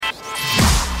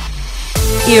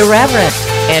Irreverent,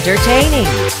 entertaining,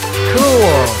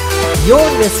 cool.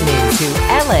 You're listening to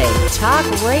LA Talk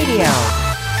Radio.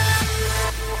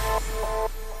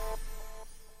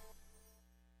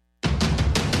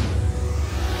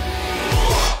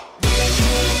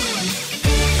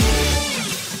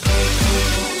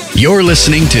 You're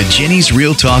listening to Jenny's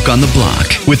Real Talk on the Block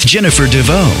with Jennifer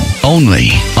DeVoe, only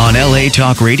on LA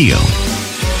Talk Radio.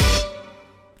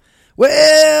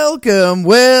 Welcome,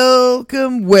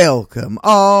 welcome, welcome,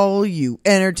 all you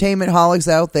entertainment holics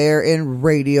out there in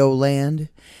Radio Land.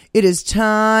 It is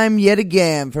time yet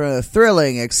again for a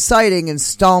thrilling, exciting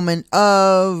installment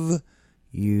of,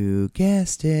 you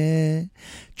guessed it,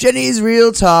 Jenny's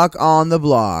Real Talk on the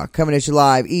Block, coming at you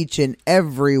live each and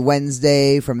every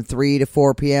Wednesday from 3 to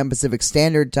 4 p.m. Pacific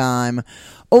Standard Time,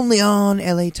 only on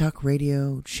LA Talk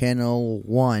Radio, Channel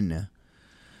 1.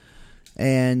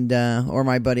 And, or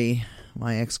my buddy,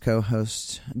 my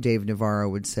ex-co-host, Dave Navarro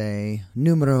would say,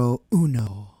 numero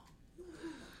uno.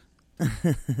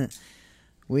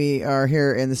 We are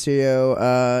here in the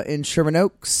studio in Sherman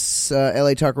Oaks,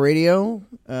 LA Talk Radio.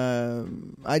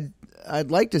 I'd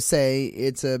like to say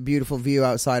it's a beautiful view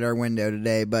outside our window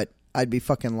today, but I'd be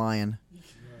fucking lying.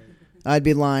 I'd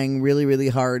be lying really,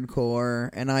 really hardcore,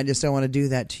 and I just don't want to do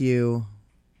that to you,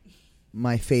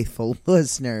 my faithful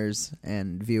listeners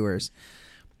and viewers.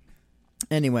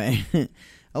 Anyway,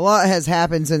 a lot has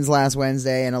happened since last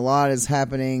Wednesday, and a lot is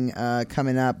happening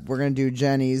coming up. We're going to do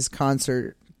Jenny's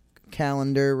concert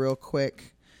calendar real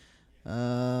quick.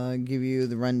 Give you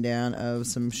the rundown of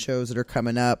some shows that are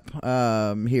coming up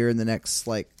here in the next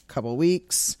couple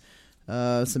weeks.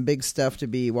 Some big stuff to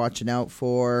be watching out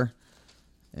for.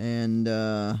 And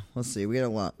let's see, we got a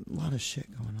lot of shit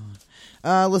going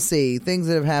on. Let's see, things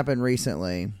that have happened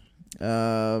recently.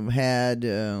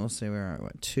 Let's see, where are we?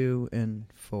 2 and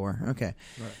 4. Okay.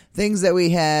 Right. Things that we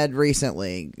had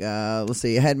recently. Let's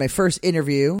see, I had my first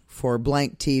interview for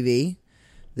Blank TV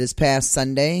this past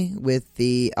Sunday with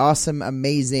the awesome,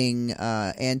 amazing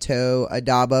Anto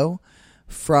Adabo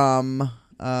from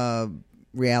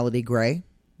Reality Grey,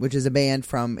 which is a band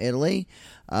from Italy.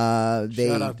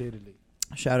 Shout out to Italy.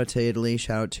 Shout out to Italy.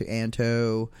 Shout out to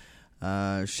Anto.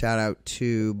 Shout out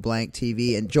to Blank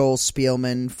TV and Joel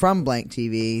Spielman from Blank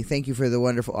TV. Thank you for the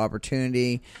wonderful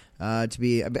opportunity to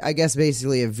be, I guess,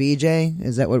 basically a VJ.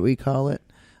 Is that what we call it?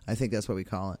 I think that's what we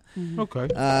call it. Mm-hmm. Okay.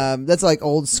 That's like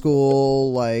old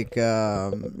school, MTV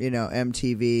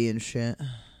and shit.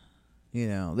 You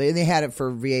know, they had it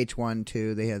for VH1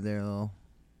 too. They had their little,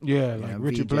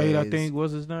 Richard VJs. Blade, I think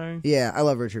was his name. Yeah, I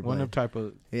love Richard Blade. One of them type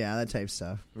of that type of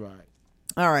stuff. Right.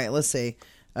 All right, let's see.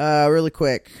 Really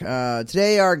quick.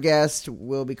 Today our guest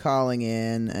will be calling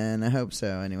in, and I hope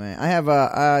so. Anyway, I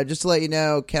have just to let you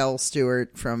know, Kel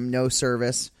Stewart from No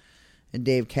Service. And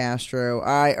Dave Castro.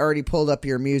 I already pulled up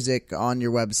your music on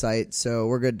your website, so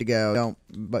we're good to go.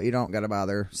 But you don't got to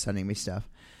bother sending me stuff.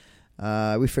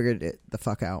 We figured it the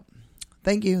fuck out.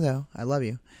 Thank you, though. I love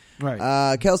you.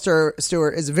 Right. Kel Stewart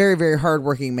is a very, very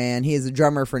hardworking man. He is a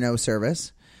drummer for No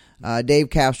Service. Dave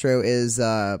Castro is,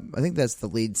 I think that's the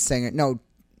lead singer. No,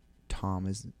 Tom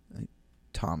is the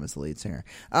lead singer.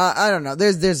 I don't know.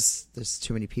 There's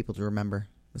too many people to remember.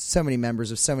 There's so many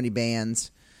members of so many bands.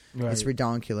 Right. It's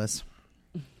redonkulous.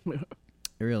 It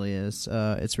really is.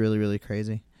 It's really, really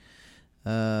crazy.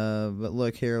 But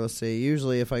look here, let's see.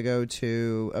 Usually if I go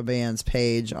to a band's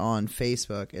page on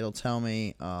Facebook, it'll tell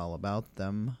me all about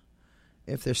them.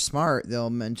 If they're smart,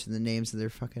 they'll mention the names of their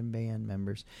fucking band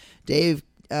members.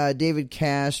 David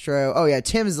Castro. Oh, yeah,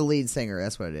 Tim is the lead singer.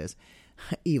 That's what it is.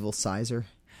 Evil Sizer.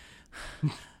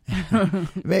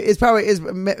 It's probably...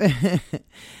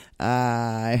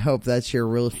 I hope that's your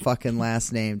real fucking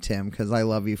last name, Tim, because I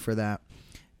love you for that.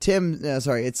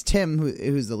 It's Tim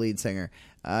who's the lead singer.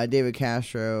 David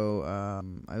Castro,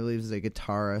 I believe, is a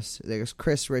guitarist. There's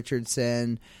Chris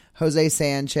Richardson, Jose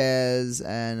Sanchez,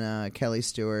 and Kelly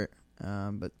Stewart.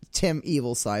 But Tim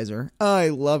Evil Sizer. I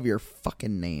love your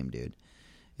fucking name, dude.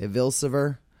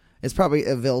 Evilsiver. It's probably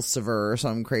Evilsiver or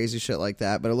some crazy shit like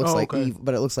that. But it looks it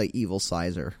looks like Evil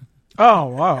Sizer. Oh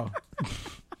wow.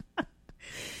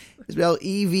 It's spelled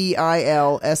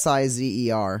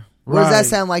Evilsizer. What Right. does that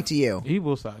sound like to you?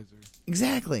 Evil Sizer.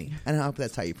 Exactly. And I hope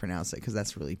that's how you pronounce it, because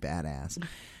that's really badass.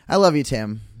 I love you,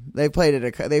 Tim. They played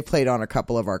on a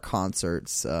couple of our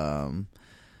concerts.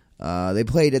 They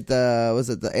played at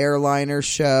the Airliner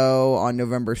show on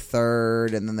November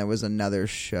 3rd, and then there was another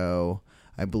show,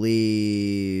 I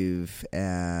believe,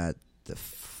 at the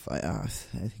I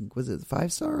think, was it the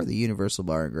 5-Star or the Universal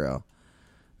Bar and Grill?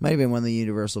 Might have been one of the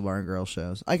Universal Bar and Grill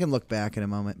shows. I can look back in a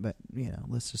moment, but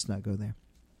let's just not go there.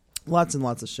 Lots and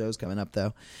lots of shows coming up,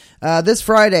 though. This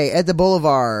Friday at the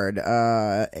Boulevard.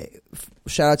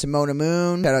 Shout out to Mona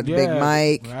Moon. Shout out to Big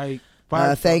Mike.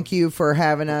 Right. Thank you for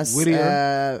having us.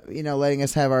 Whittier. Letting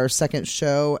us have our second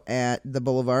show at the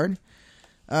Boulevard.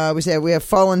 We have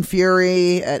Fallen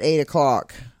Fury at 8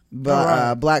 o'clock.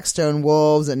 Blackstone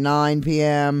Wolves at 9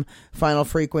 p.m. Final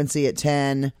Frequency at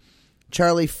 10.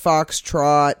 Charlie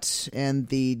Foxtrot and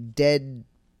the Dead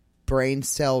Brain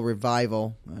Cell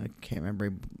Revival. I can't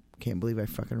believe I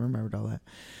fucking remembered all that.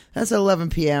 That's at 11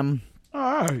 p.m.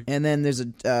 All right. And then there's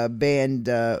a band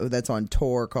that's on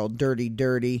tour called Dirty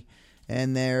Dirty,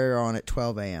 and they're on at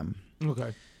 12 a.m.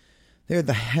 Okay. They're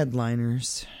the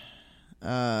headliners.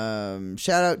 Shout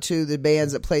out to the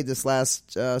bands that played this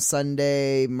last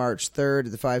Sunday, March 3rd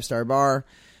at the 5 Star Bar.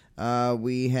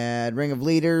 We had Ring of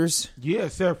Leaders. Yeah,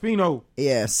 Serafino.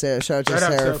 Yeah, shout out to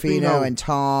Serafino and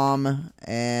Tom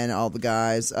and all the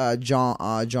guys.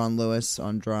 John Lewis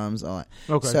on drums. All that.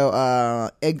 Okay. So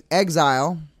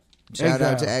Exile. Shout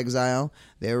out to Exile.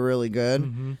 They were really good.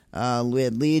 Mm-hmm. We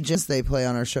had Legions. They play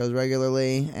on our shows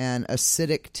regularly. And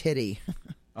Acidic Titty.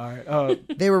 All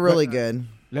right. They were really good.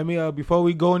 Let me, before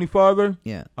we go any farther,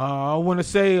 I want to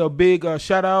say a big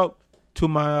shout out to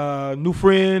my new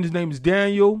friend. His name is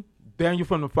Daniel. Daniel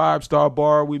from the 5 Star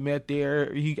Bar. We met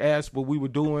there. He asked what we were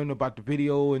doing about the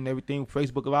video and everything,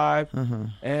 Facebook Live. Uh-huh.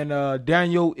 And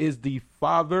Daniel is the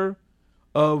father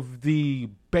of the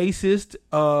bassist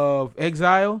of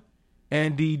Exile.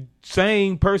 And the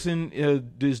same person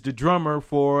is the drummer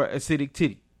for Acidic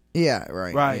Titty. Yeah,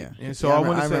 right. Right. Yeah. And so I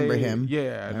want to say, remember him.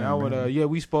 Yeah, and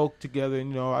we spoke together.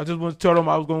 And, I just want to tell him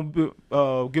I was going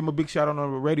to give him a big shout out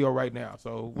on the radio right now.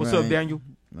 So what's up, Daniel?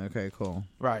 Okay, cool.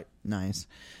 Right. Nice.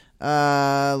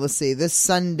 Let's see. This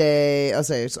Sunday,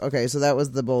 so that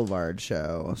was the Boulevard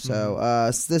show.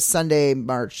 So this Sunday,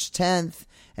 March 10th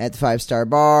at the 5 Star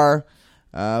Bar,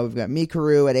 we've got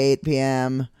Mikaru at 8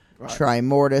 p.m.,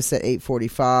 Trimortis at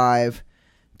 8:45,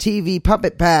 TV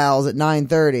Puppet Pals at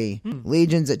 9:30,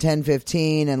 Legions at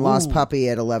 10:15, and Lost Puppy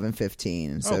at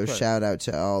 11:15. So shout out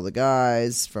to all the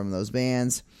guys from those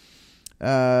bands.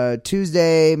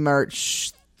 Tuesday,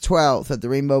 March 12th at the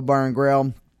Rainbow Bar and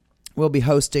Grill, we'll be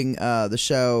hosting the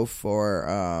show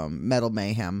for Metal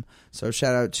Mayhem. So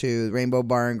shout out to Rainbow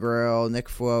Bar and Grill, Nick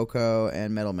Fuoco,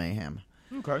 and Metal Mayhem.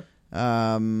 Okay.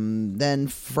 Then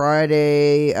next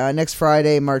Friday,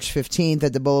 March 15th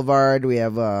at the Boulevard, we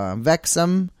have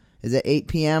Vexum is at 8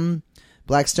 p.m.,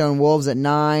 Blackstone Wolves at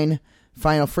 9,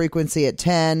 Final Frequency at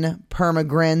 10,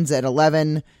 Permagrins at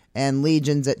 11, and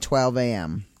Legions at 12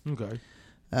 a.m. Okay.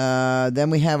 Then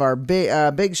we have our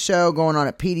big show going on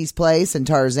at Petey's Place in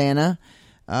Tarzana.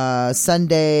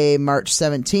 Sunday, March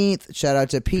 17th. Shout out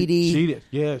to Petey.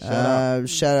 Yeah,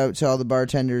 shout out to all the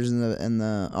bartenders and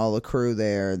all the crew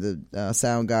there. The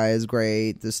sound guy is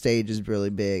great. The stage is really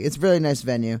big. It's a really nice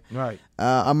venue. Right.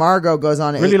 Amargo goes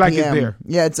on at really 8 like p.m. it there.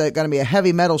 Yeah, it's going to be a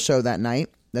heavy metal show that night.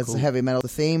 That's cool. the heavy metal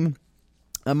theme.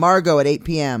 Amargo at 8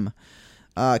 p.m.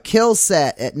 Kill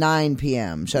Set at 9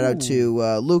 p.m. Shout out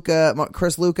to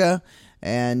Chris Luca,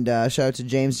 and shout out to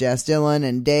James Jas Dillon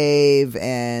and Dave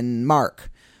and Mark.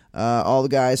 All the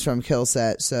guys from Kill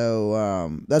Set.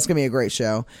 So that's going to be a great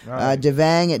show. Right.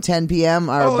 Devang at 10 p.m.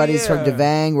 Our buddies from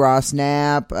Devang, Ross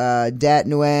Knapp, Dat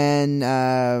Nguyen,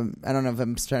 I don't know if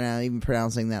I'm even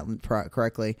pronouncing that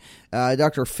correctly.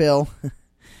 Dr. Phil,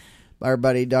 our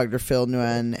buddy Dr. Phil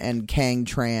Nguyen, and Kang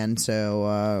Tran.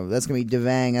 So that's going to be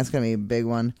Devang. That's going to be a big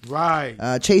one. Right.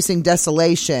 Chasing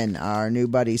Desolation, our new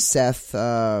buddy Seth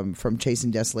from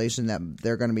Chasing Desolation, that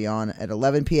they're going to be on at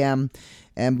 11 p.m.,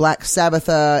 and Black Sabbath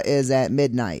is at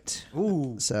midnight.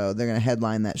 Ooh. So they're going to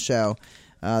headline that show.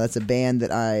 That's a band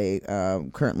that I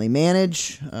currently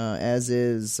manage, as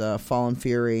is Fallen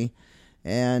Fury.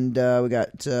 And we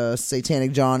got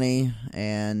Satanic Johnny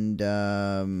and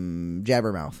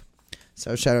Jabbermouth.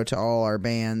 So shout out to all our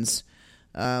bands.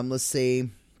 Let's see.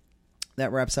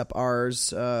 That wraps up ours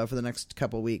for the next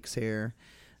couple weeks here.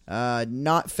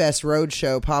 Knotfest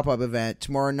Roadshow pop-up event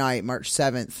tomorrow night, March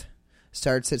 7th.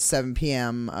 Starts at 7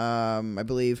 p.m., I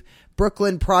believe.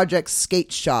 Brooklyn Project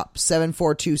Skate Shop,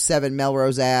 7427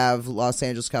 Melrose Ave, Los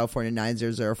Angeles, California,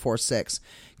 90046.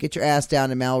 Get your ass down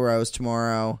to Melrose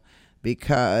tomorrow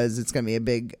because it's going to be a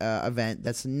big event.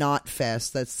 That's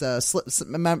Knotfest. That's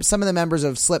some of the members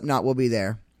of Slipknot will be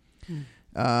there.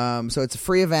 So it's a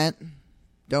free event.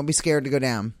 Don't be scared to go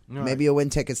down. Right. Maybe you'll win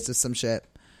tickets to some shit.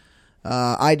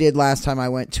 I did last time I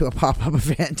went to a pop-up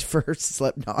event for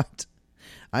Slipknot.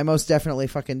 I most definitely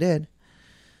fucking did.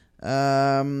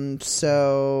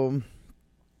 So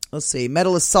let's see.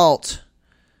 Metal Assault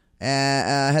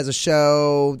has a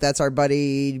show. That's our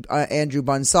buddy Andrew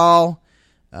Bunsall.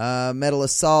 Metal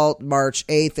Assault, March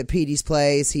 8th at Petey's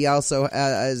Place. He also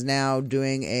is now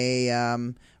doing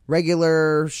a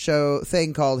regular show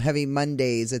thing called Heavy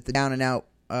Mondays at the Down and Out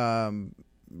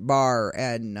bar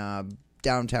in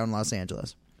downtown Los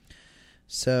Angeles.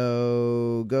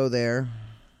 So go there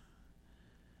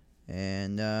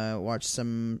and watch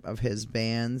some of his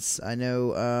bands. I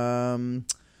know,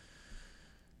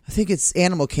 I think it's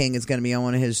Animal King is going to be on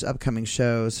one of his upcoming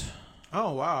shows.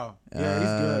 Oh, wow. Yeah, he's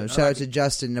good. Shout out to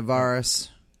Justin Navarez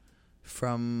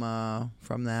from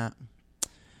that.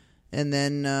 And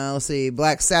then, let's see,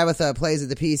 Black Sabbath plays at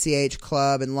the PCH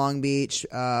Club in Long Beach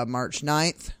March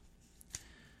 9th.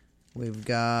 We've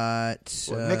got...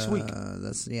 next week.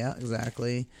 Yeah,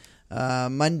 exactly.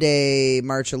 Monday,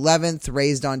 March 11th,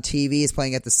 Raised on TV is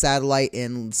playing at the Satellite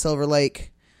in Silver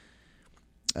Lake.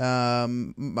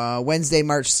 Wednesday,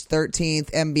 March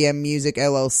 13th, MBM Music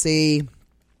LLC,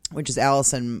 which is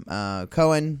Allison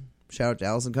Cohen. Shout out to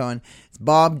Allison Cohen. It's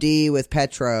Bob D with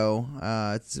Petro.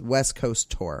 It's West Coast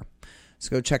tour. So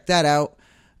go check that out.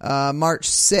 March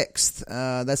 6th,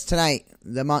 that's tonight,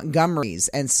 the Montgomerys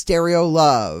and Stereo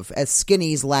Love at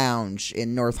Skinny's Lounge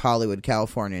in North Hollywood,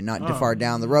 California, not too far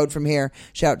down the road from here.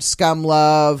 Shout out to Scum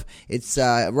Love. It's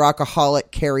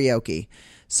Rockaholic Karaoke.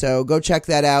 So go check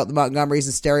that out, the Montgomerys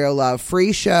and Stereo Love.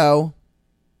 Free show.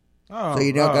 So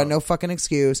you don't got no fucking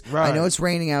excuse. Right. I know it's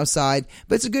raining outside,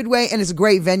 but it's a good way, and it's a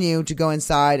great venue to go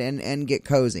inside and get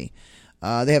cozy.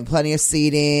 They have plenty of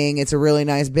seating. It's a really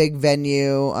nice big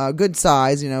venue, good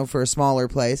size, for a smaller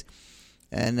place.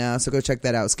 And so go check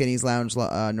that out. Skinny's Lounge,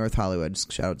 North Hollywood.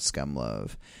 Shout out to Scum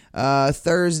Love.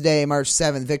 Thursday, March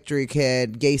 7th, Victory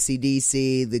Kid, Gacy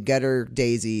DC, the Gutter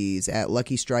Daisies at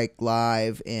Lucky Strike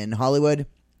Live in Hollywood.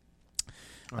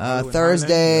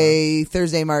 Thursday,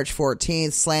 March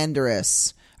 14th,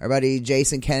 Slanderous. Our buddy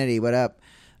Jason Kennedy, what up?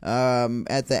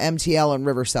 At the MTL in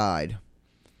Riverside.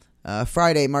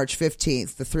 Friday, March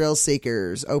 15th, the Thrill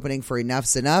Seekers opening for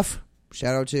Enough's Enough.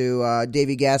 Shout out to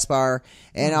Davey Gaspar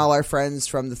and all our friends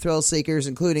from the Thrill Seekers,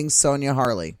 including Sonia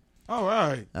Harley. All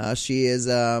right. She is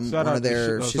one of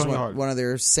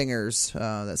their singers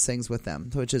that sings with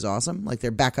them, which is awesome. Like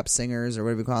their backup singers or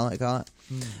whatever you call it. All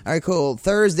right, cool.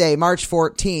 Thursday, March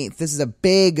 14th. This is a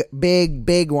big, big,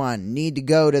 big one. Need to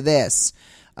go to this.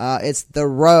 It's the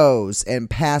Rose in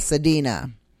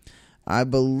Pasadena. I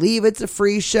believe it's a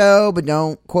free show, but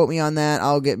don't quote me on that.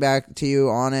 I'll get back to you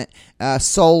on it.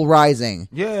 Soul Rising.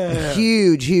 Yeah.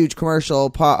 Huge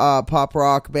commercial pop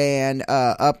rock band,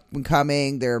 up and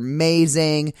coming. They're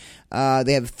amazing.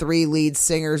 They have 3 lead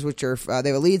singers, which are, they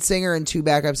have a lead singer and 2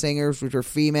 backup singers, which are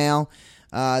female.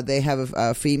 They have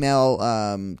a female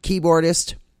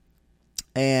keyboardist,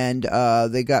 and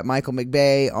they got Michael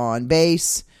McBay on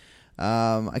bass.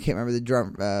 I can't remember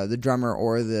the drummer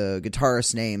or the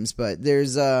guitarist names, but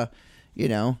there's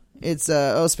it's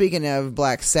speaking of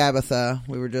Black Sabbath,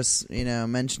 we were just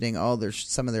mentioning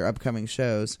some of their upcoming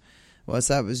shows.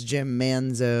 What's up? Is Jim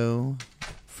Manzo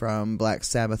from Black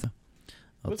Sabbath?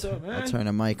 What's up, man? I'll turn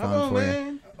a mic on for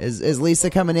you. Is Lisa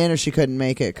coming in, or she couldn't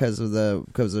make it because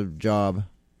of job?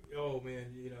 Oh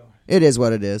man, it is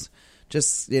what it is.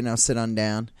 Just sit on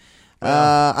down.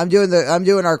 I'm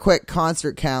doing our quick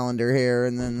concert calendar here,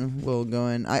 and then we'll go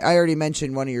in. I already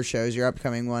mentioned one of your shows, your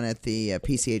upcoming one at the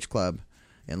PCH Club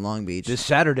in Long Beach this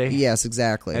Saturday. Yes,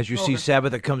 exactly. As you see,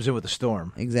 Sabbath that comes in with a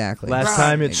storm. Exactly. Last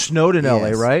time it snowed in LA,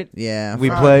 right? Yeah, we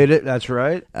played it. That's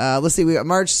right. Let's see. We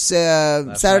got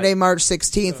Saturday, March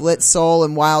 16th, Lit Soul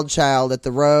and Wild Child at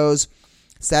the Rose.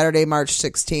 Saturday, March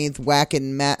 16th,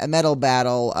 Whackin' Metal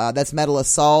Battle. That's Metal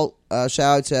Assault. Shout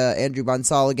out to Andrew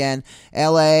Bonsall again.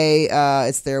 LA,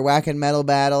 it's their Whackin' Metal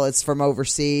Battle. It's from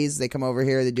overseas. They come over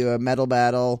here. They do a metal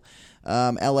battle.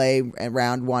 LA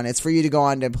round 1. It's for you to go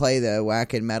on to play the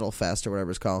Whackin' Metal Fest or whatever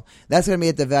it's called. That's going to be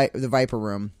at the Viper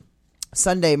Room.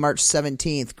 Sunday, March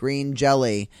 17th, Green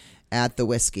Jelly at the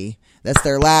Whiskey. That's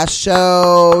their last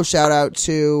show. Shout out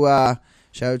to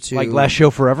like last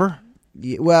show forever.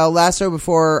 Well, last show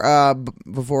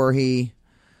before he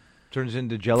turns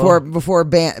into Jello. Before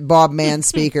Bob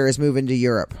Manspeaker is moving to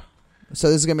Europe. So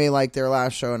this is gonna be like their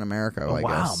last show in America. I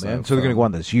guess. Man! So they're gonna go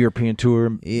on this European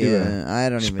tour. Yeah, I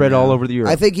don't even spread know. all over the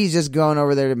Europe. I think he's just going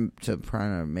over there to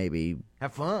kind of maybe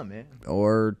have fun, man,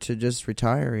 or to just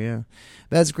retire. Yeah,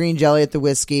 that's Green Jelly at the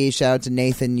Whiskey. Shout out to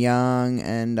Nathan Young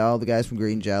and all the guys from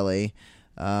Green Jelly.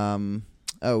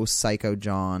 Psycho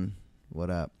John, what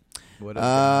up?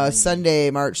 Sunday,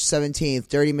 March 17th,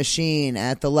 Dirty Machine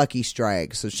at the Lucky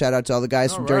Strike. So shout out to all the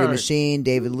guys from Dirty Machine,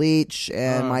 David Leach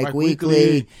and Mike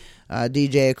Weekly,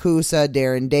 DJ Akusa,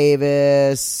 Darren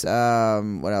Davis,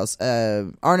 what else?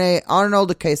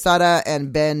 Arnold Quesada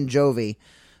and Ben Jovi.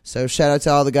 So shout out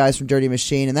to all the guys from Dirty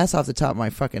Machine, and that's off the top of my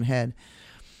fucking head.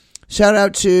 Shout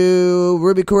out to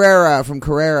Ruby Carrera from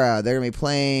Carrera. They're going to be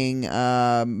playing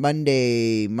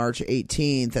Monday, March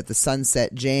 18th at the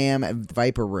Sunset Jam at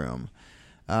Viper Room.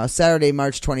 Saturday,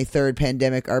 March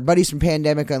 23rd, our buddies from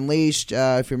Pandemic Unleashed.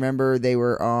 If you remember, they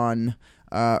were on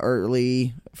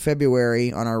early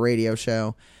February on our radio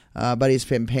show. Buddies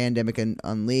from Pandemic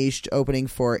Unleashed opening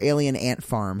for Alien Ant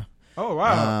Farm. Oh,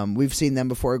 wow. We've seen them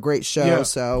before. A great show,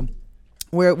 so...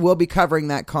 We'll be covering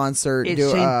that concert. It's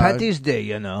St. Patty's Day,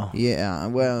 you know. Yeah,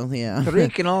 well, yeah.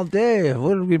 Drinking all day.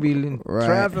 We'll be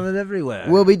traveling everywhere.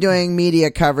 We'll be doing media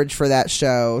coverage for that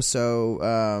show,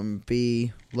 so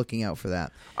be looking out for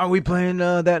that. Are we playing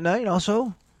that night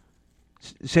also?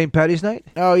 St. Patty's night?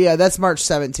 Oh, yeah, that's March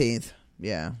 17th.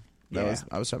 Yeah.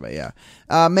 I was talking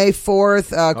about, May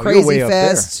 4th, Crazy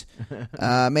Fest.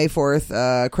 May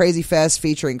 4th, Crazy Fest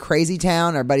featuring Crazy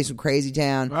Town, our buddies from Crazy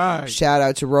Town. Right. Shout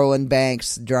out to Roland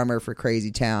Banks, drummer for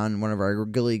Crazy Town, one of our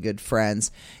really good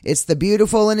friends. It's the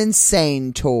Beautiful and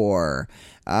Insane Tour.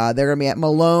 They're going to be at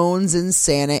Malone's in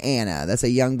Santa Ana. That's a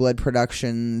Youngblood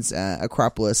Productions,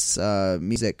 Acropolis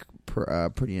music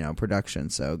production,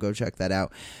 so go check that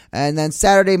out. And then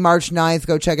Saturday, March 9th,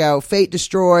 go check out Fate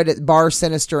Destroyed at Bar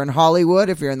Sinister in Hollywood.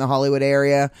 If you're in the Hollywood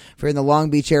area, if you're in the Long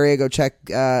Beach area, go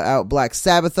check out Black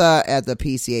Sabbath at the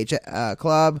PCH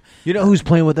Club. You know who's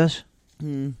playing with us?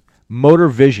 Motor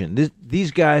Vision.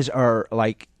 These guys are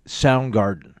like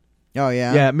Soundgarden. Oh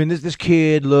yeah, yeah. I mean, this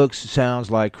kid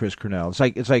sounds like Chris Cornell.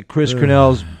 It's like Chris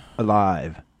Cornell's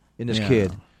alive in this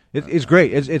kid. It's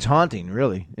great. It's haunting,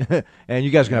 really. And you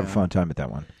guys can have a fun time at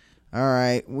that one. All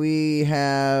right. We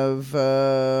have...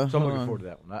 so I'm looking forward to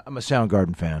that one. I'm a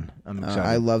Soundgarden fan. I'm excited.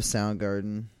 I love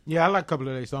Soundgarden. Yeah, I like a couple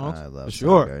of their songs. I love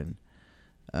Soundgarden.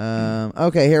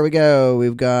 Okay, here we go.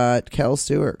 We've got Kel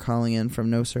Stewart calling in from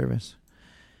No Service.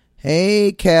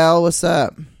 Hey, Kel, what's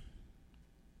up?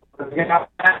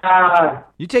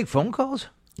 You take phone calls?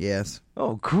 Yes.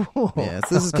 Oh, cool. Yes,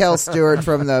 this is Kel Stewart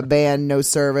from the band No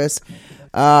Service.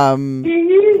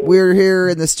 We're here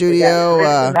in the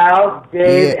studio.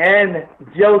 Dave and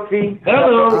Josie.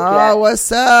 Hello. Oh,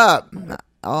 what's up?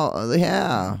 Oh,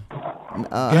 yeah.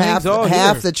 Half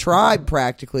the tribe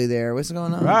practically there. What's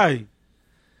going on? Right.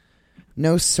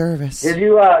 No Service. Did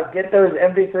you get those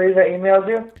MP3s I emailed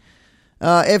you?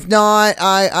 If not,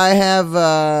 I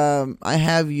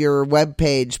have your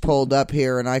webpage pulled up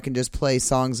here, and I can just play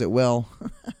songs at will.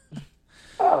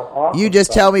 Oh, awesome. You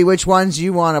just tell me which ones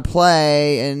you want to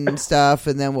play and stuff,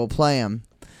 and then we'll play them.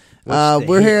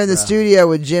 We're here in the studio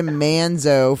with Jim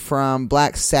Manzo from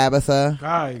Black Sabbath.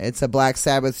 Right. It's a Black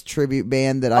Sabbath tribute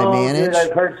band that I manage. Dude,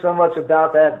 I've heard so much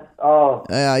about that.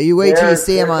 Oh, you wait till you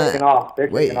see him on.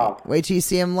 Wait till you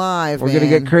see him live. We're gonna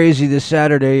get crazy this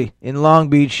Saturday in Long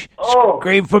Beach.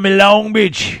 Scream for me, Long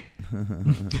Beach.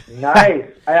 Nice.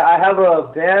 I have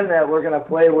a band that we're gonna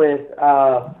play with.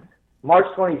 March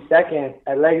 22nd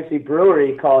at Legacy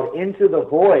Brewery called Into the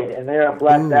Void, and they're a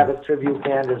Black Sabbath tribute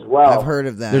band as well. I've heard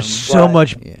of them. There's so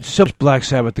much Black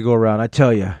Sabbath to go around, I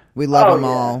tell you. We love them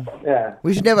all. Yeah.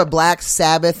 We should have a Black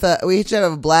Sabbath. We should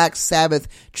have a Black Sabbath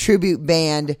tribute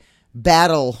band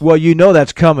battle. Well, you know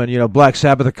that's coming. Black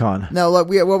Sabbath-a-con. No, look.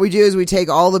 What we do is we take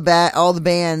all the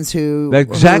bands who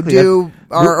do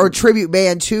our tribute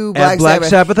band to Black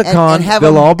Sabbath-a-con. And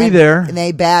they'll all be there, and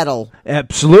they battle.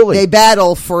 Absolutely, they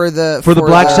battle for the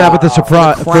Black Sabbath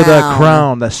for the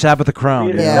crown, the Sabbath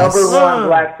crown. Yes. Number one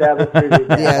Black Sabbath tribute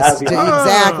band. Yes,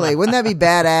 exactly. Wouldn't that be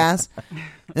badass?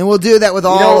 And we'll do that with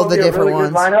all of the different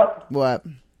ones. Lineup? What?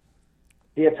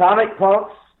 The Atomic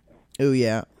Punks. Oh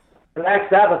yeah. Black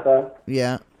Sabbath.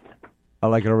 Yeah. I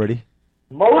like it already.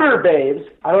 Motor Babes.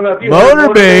 I don't know if you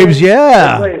Motor Babes,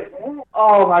 yeah.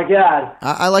 Oh my God.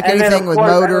 I like anything with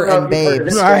Motor and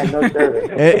Babes.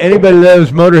 Anybody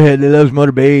loves Motorhead, they loves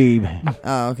Motor Babe.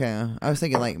 Oh, okay. I was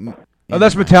thinking like...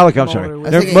 that's Metallica, I'm sorry.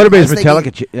 Motor Babe's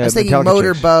Metallica. I was thinking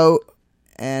Motorboat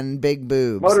and Big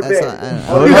Boobs. Motor Babes.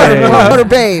 Motor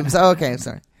Babes. Oh, okay,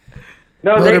 sorry.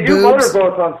 No, Motor they do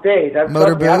motorboats on stage.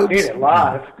 Motor I've Boobs? seen it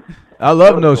live. I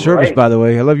love No Service, by the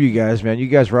way. I love you guys, man. You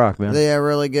guys rock, man. They are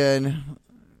really good.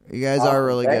 You guys are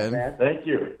really good. Man. Thank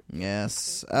you.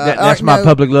 Yes. That's my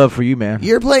public love for you, man.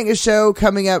 You're playing a show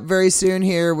coming up very soon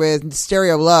here with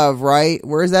Stereo Love, right?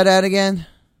 Where's that at again?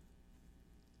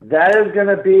 That is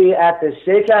going to be at the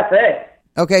Shea Cafe.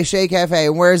 Okay, Shea Cafe.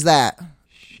 And where's that?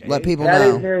 Let people know.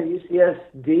 That is near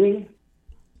UCSD.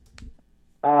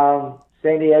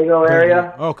 San Diego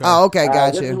area. Okay. Oh, okay,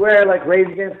 got This you. is where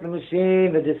Rage Against the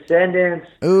Machine, The Descendants,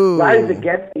 Rise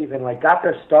Against even got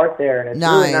their start there, and it's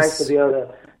really nice to be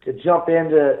able to jump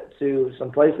into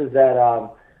some places that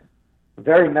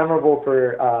very memorable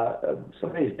for some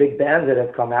of these big bands that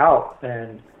have come out.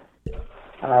 And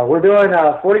we're doing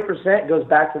 40% goes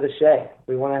back to the Shea.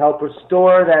 We want to help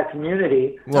restore that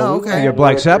community. Well, okay. You're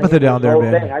Black Sabbath down there,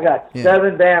 man. I got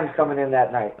 7 bands coming in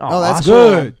that night. Oh, that's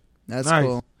good. Cool. That's nice.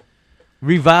 Cool.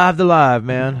 Revive the live,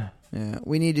 man. Yeah,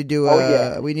 we need to do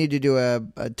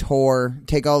a tour.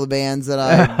 Take all the bands that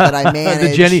I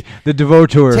manage. the DeVoe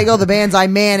tour. Take all the bands I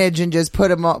manage and just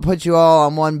put you all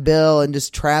on one bill and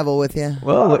just travel with you.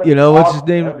 Well, what's his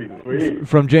name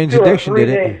from Jane's Addiction did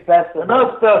it?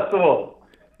 Festival.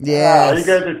 Yeah, you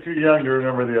guys are too young to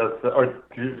remember the US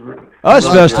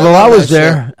Festival. I was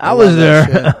there. I was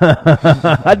there.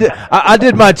 I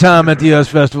did my time at the US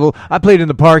Festival. I played in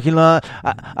the parking lot.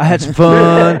 I had some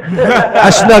fun.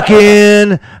 I snuck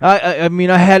in. I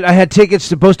mean, I had tickets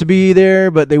supposed to be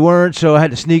there, but they weren't, so I had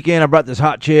to sneak in. I brought this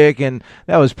hot chick, and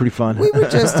that was pretty fun. We were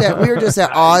just at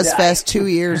Ozfest 2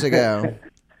 years ago.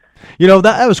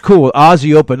 That was cool.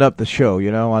 Ozzy opened up the show,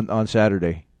 on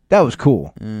Saturday. That was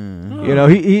cool. I've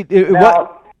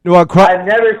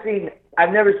never seen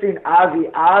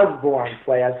Ozzy Osbourne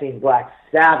play. I've seen Black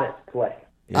Sabbath play.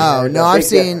 Oh no, I've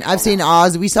seen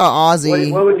Ozzy. We saw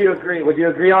Ozzy. What would you agree? Would you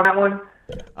agree on that one?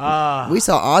 We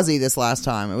saw Ozzy this last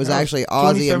time. It was actually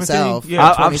Ozzy himself.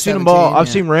 Yeah, I've seen them all. I've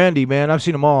seen Randy, man. I've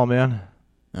seen them all, man.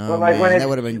 Oh, man, that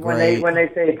would have been great. When they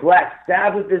say Black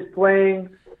Sabbath is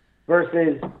playing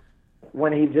versus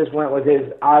when he just went with his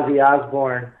Ozzy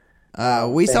Osbourne.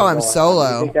 We saw him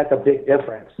solo. I think that's a big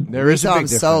difference. We saw him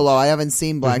solo. I haven't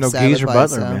seen Black Sabbath. There's no Geezer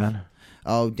Butler, man.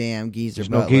 Oh, damn, Geezer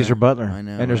Butler. There's no Geezer Butler. I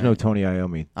know. And there's no Tony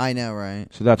Iommi. I know, right?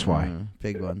 So that's why.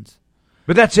 Big ones.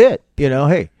 But that's it.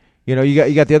 Hey,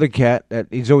 you got the other cat that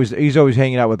he's always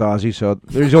hanging out with Ozzy, so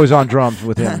he's always on drums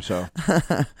with him. So.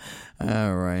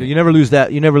 All right. So you never lose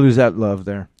that. You never lose that love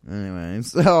there. Anyway,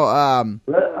 so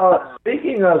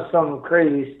speaking of some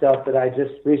crazy stuff that I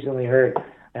just recently heard.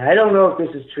 And I don't know if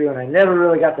this is true, and I never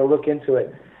really got to look into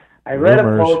it. I read a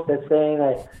post that's saying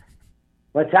that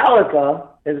Metallica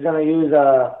is going to use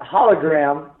a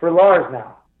hologram for Lars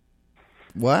now.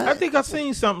 What? I think I've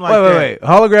seen something like that. Wait.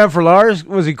 Hologram for Lars?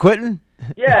 Was he quitting?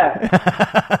 Yeah.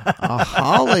 A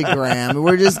hologram.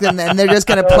 And they're just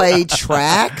gonna play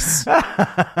tracks.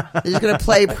 They're just gonna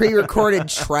play pre-recorded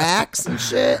tracks and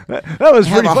shit. That was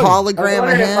have pretty a funny. hologram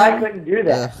of him. If I couldn't do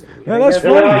that. Yeah, that's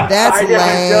funny. That's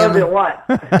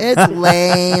lame. It's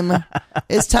lame.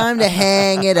 It's time to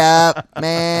hang it up,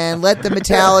 man. Let the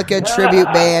Metallica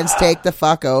tribute bands take the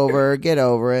fuck over. Get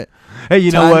over it. Hey,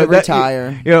 you know what?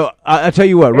 Retire. I tell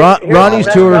you what. Ronnie's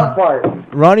tour.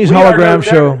 Ronnie's hologram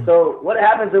show. So what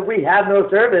happens if we have no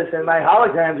service and my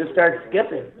hologram just starts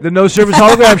skipping? The no service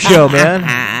hologram show,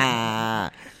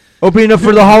 man. Opening up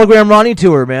for the hologram Ronnie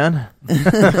tour, man.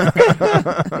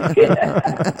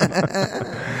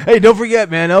 Hey, don't forget,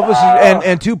 man. Elvis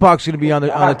and Tupac's going to be on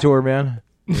the tour, man.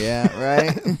 Yeah,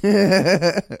 right.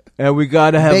 And we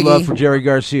got to have Biggie. Love for Jerry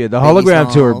Garcia. The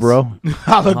hologram tour, bro.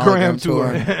 Hologram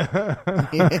tour.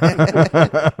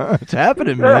 It's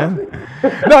happening, man.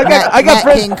 No, I got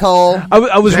friends. King Cole.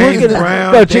 I was James working.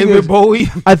 Brown, David Bowie.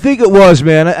 I think it was,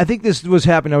 man. I think this was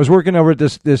happening. I was working over at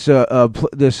this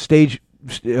stage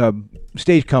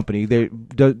company. They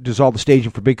does all the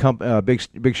staging for big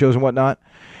shows and whatnot.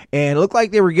 And it looked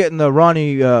like they were getting the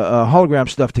Ronnie hologram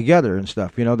stuff together and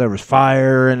stuff. There was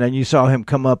fire, and then you saw him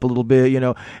come up a little bit,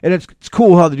 And it's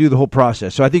cool how they do the whole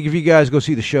process. So I think if you guys go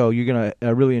see the show, you're going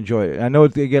to really enjoy it. I know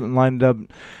they're getting lined up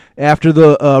after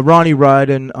the Ronnie ride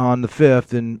on the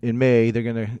 5th in May. They're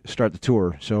going to start the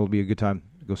tour, so it'll be a good time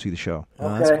to go see the show.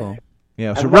 Oh, that's cool.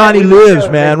 Yeah, so Ronnie lives,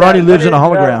 man. Ronnie lives in a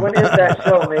hologram. When is that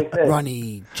show, make this?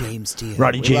 Ronnie James Dio.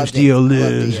 Ronnie James Dio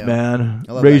lives, man.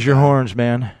 Raise your horns,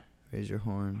 man. Raise your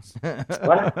horns.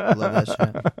 What? I love that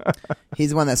shit.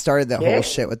 He's the one that started that whole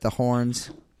shit with the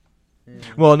horns.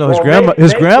 Well, no, his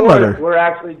grandmother. We're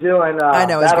actually doing I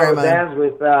know his Battle of grandmother.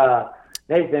 the Bands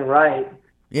with Nathan Wright.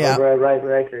 Yeah. Over at Wright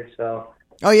Records. So.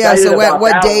 Oh yeah. So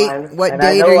what date? What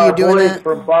date are you doing that?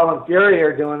 From Fallen Fury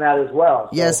are doing that as well.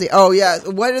 So. Yeah. Oh yeah.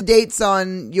 What are the dates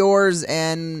on yours?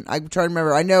 And I'm trying to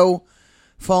remember. I know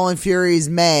Fallen Fury's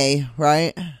May,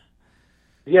 right?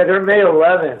 Yeah, they're May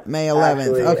 11th. May 11th.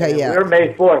 Actually. Okay, yeah. We're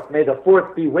May 4th. May the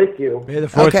 4th be with you. May the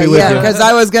 4th be with you. Because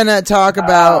I was gonna talk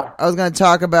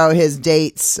about his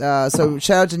dates. So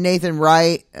shout out to Nathan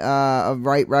Wright of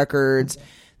Wright Records.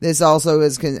 This also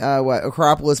is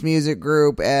Acropolis Music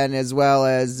Group, and as well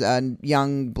as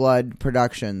Young Blood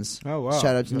Productions. Oh wow!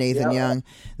 Shout out to Nathan Young.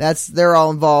 They're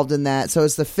all involved in that. So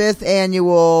it's the 5th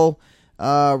annual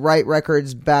Wright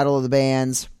Records Battle of the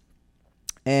Bands,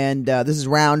 and this is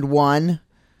round 1.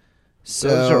 So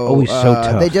those are always so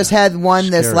tough. They just had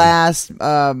one this Scary.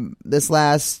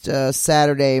 last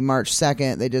Saturday, March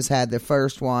 2nd. They just had the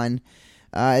first one.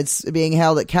 It's being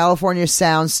held at California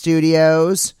Sound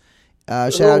Studios.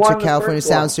 Shout out to California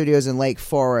Sound Studios in Lake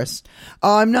Forest.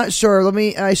 I'm not sure.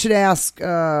 I should ask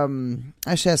Nathan.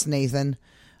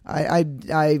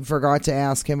 I forgot to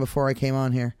ask him before I came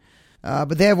on here.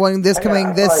 But they have one this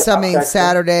coming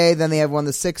Saturday. Then they have one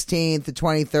the 16th, the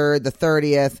 23rd, the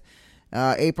 30th.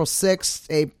 April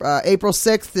 6th. April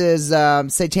 6th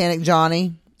is Satanic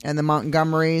Johnny and the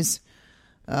Montgomerys.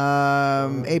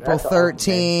 April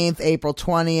 13th, April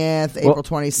 20th, April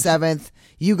 27th.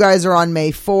 You guys are on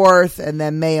May 4th, and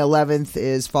then May 11th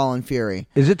is Fallen Fury.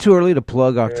 Is it too early to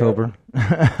plug October?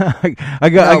 I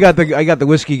got the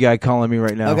whiskey guy calling me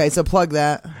right now. Okay, so plug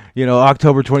that.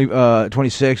 October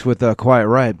 26th with Quiet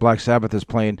Riot. Black Sabbath is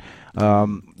playing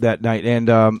that night,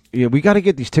 and we got to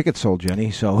get these tickets sold,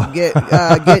 Jenny. So get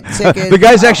tickets. The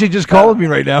guy's actually just calling me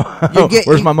right now.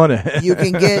 Where's my money? You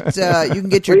can get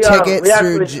your tickets. We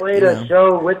actually played a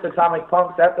show with the Atomic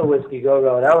Punks at the Whiskey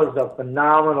Go-Go. That was a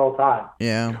phenomenal time.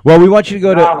 Yeah. Well, we want you to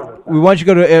go to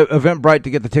Eventbrite to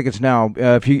get the tickets now.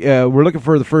 If you we're looking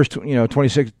for the first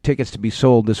 26 tickets to be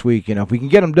sold this week. If we can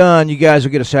get them done, you guys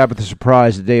will get a Sabbath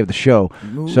surprise the day of the show.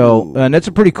 Ooh. So, and that's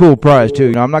a pretty cool prize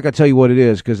too. I'm not going to tell you what it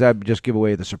is because that would just give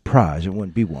away the surprise. It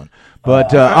wouldn't be one.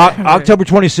 But October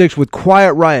 26th with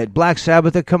Quiet Riot, Black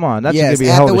Sabbath. Come on, that's going to be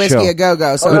a hell of a show. At the Whiskey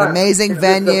Go-Go. So an amazing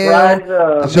venue,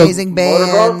 amazing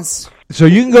bands. So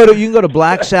you can go to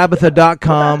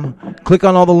blacksabbatha.com, click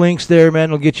on all the links there, man.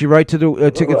 It'll get you right to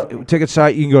the ticket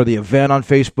site. You can go to the event on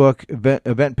Facebook,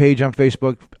 event page on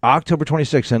Facebook, October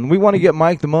 26th. And we want to get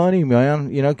Mike the money, man,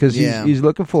 because he's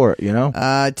looking for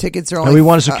it, Tickets are only... And we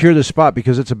want to secure the spot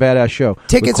because it's a badass show.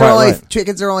 Tickets are only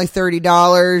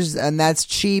 $30, and that's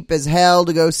cheap as hell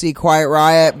to go see Quiet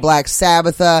Riot, Black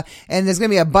Sabbatha, and there's going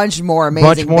to be a bunch more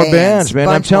amazing bands, man.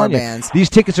 I'm telling you. These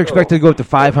tickets are expected to go up to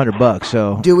 $500,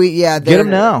 so... Do we... Yeah. Get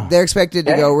them now. They're expected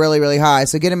to go really, really high,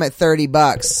 so get them at $30.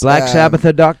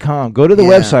 BlackSabbatha.com. Go to the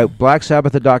website,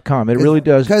 BlackSabbatha.com. It really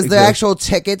does. Because the actual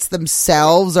tickets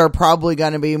themselves are probably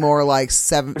going to be more like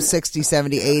 $60,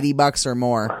 $70, $80 or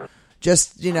more.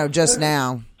 Just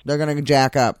now. They're going to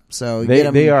jack up. So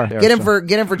get them. Get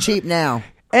them for cheap now.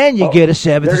 And you get a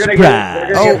Sabbath surprise.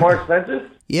 They're going to get more expensive?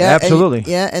 Yeah,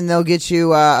 absolutely. And they'll get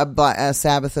you a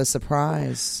Sabbath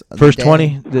surprise. First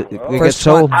 20 that get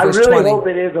sold. I really hope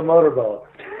it is a motorboat.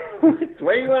 Where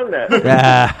are you on that?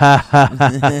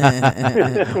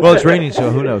 Well, it's raining,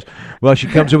 so who knows? Well, she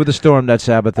comes in with a storm, that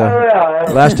Sabbath.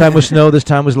 Last time was snow, this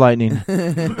time was lightning.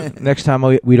 Next time,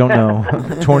 we don't know.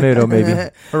 Tornado, maybe.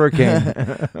 Hurricane.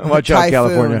 Watch out,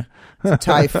 California.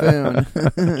 Typhoon.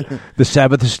 The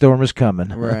Sabbath storm is coming.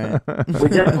 Right. We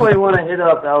definitely want to hit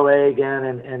up LA again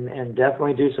and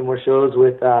definitely do some more shows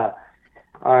with our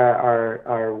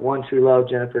one true love,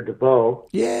 Jennifer DeBow.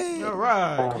 Yay! All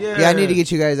right. Yeah, I need to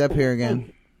get you guys up here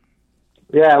again.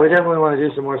 Yeah, we definitely want to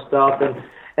do some more stuff.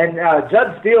 And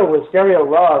Judd Steele with Stereo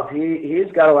Love,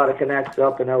 he's got a lot of connects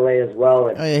up in LA as well.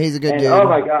 And, he's a good dude. Oh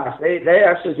my gosh, they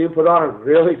actually do put on a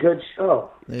really good show.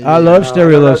 I love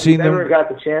Stereo Love. Seen them. Never got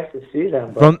the chance to see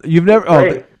them. But you've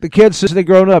never. The kids since they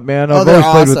grown up, man.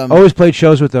 I've always played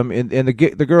shows with them, and the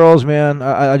girls, man.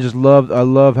 I just love. I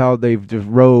love how they've just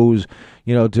rose.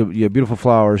 To beautiful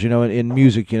flowers. In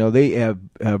music, they have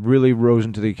really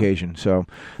risen to the occasion. So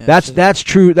that's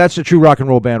true. That's a true rock and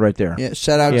roll band right there. Yeah.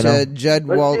 Shout out to Judd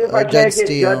Let's see if I Judd can't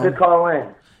Steele. get Judd to call in.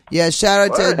 Yeah, shout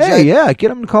out to Judd. Yeah, get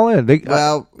them to call in.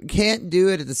 Can't do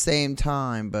it at the same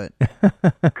time, but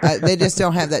they just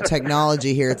don't have that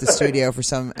technology here at the studio for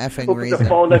some effing reason. Put the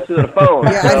phone next to the phone.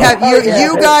 Yeah, I'd have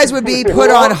you guys would be put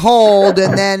on hold,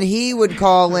 and then he would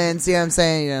call in. See what I'm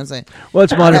saying? You know what I'm saying? Well,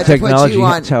 it's modern technology.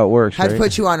 That's how it works. I'd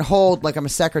put you on hold like I'm a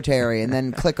secretary, and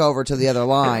then click over to the other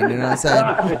line. You know what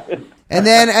I'm saying? And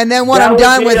then when I'm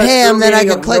done with him, then I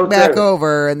can click back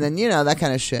over, and then that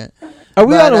kind of shit. Are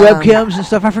we on webcams and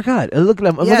stuff? I forgot. Look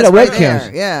at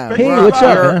webcams. Yeah. Hey, what's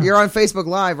up, man? You're on Facebook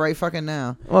Live right fucking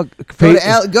now. Well, go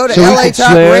to LA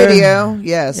Talk Radio.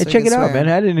 Yes. Yeah, check it out, man.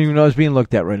 I didn't even know I was being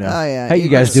looked at right now. Oh, yeah. How you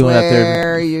guys doing out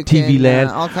there? TV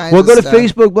land. All kinds go to stuff.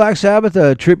 Facebook, Black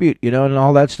Sabbath tribute, and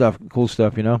all that stuff. Cool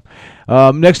stuff,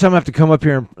 Next time I have to come up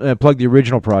here and plug the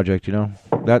original project,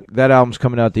 That album's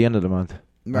coming out at the end of the month.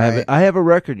 Right. I have a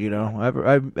record,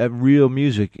 I have real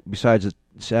music besides the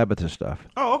Sabbath stuff.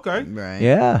 Oh, okay. Right.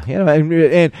 Yeah,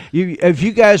 and have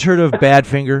you guys heard of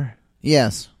Badfinger?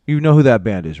 Yes. You know who that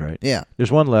band is, right? Yeah.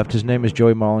 There's one left. His name is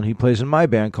Joey Mullen. He plays in my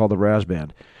band called the Raz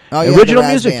Band. Oh, yeah, original the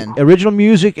Raz music, Band. original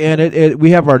music, and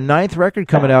we have our 9th record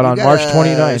coming out on You got March a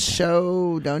 29th.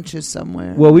 show, don't you,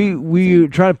 somewhere? Well, we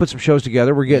trying to put some shows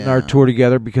together. We're getting our tour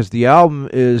together because the album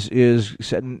is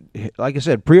setting, like I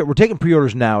said, we're taking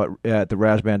pre-orders now at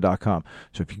therazband.com.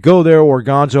 So if you go there or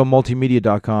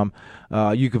gonzomultimedia.com,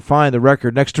 you can find the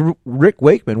record next to Rick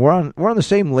Wakeman. We're on the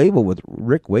same label with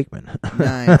Rick Wakeman.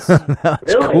 Nice.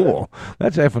 That's cool.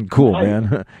 That's effing cool,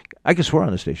 man. I can swear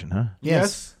on the station, huh?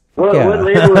 Yes. What Yeah.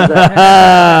 label is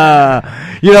that?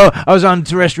 I was on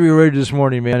terrestrial radio this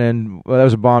morning, man, and that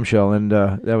was a bombshell, and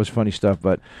that was funny stuff.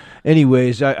 But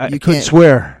anyways, I You couldn't can't-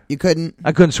 swear. You couldn't?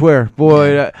 I couldn't swear.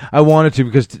 Boy, I wanted to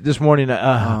because this morning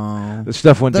the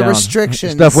stuff went The down.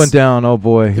 restrictions. Stuff went down. Oh,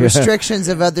 boy. The restrictions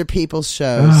of other people's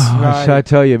shows. I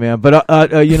tell you, man. But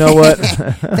you know what?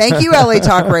 Thank you, LA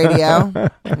Talk Radio.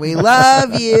 We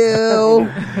love you.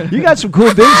 You got some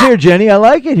cool things here, Jenny. I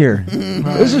like it here.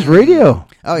 This is radio.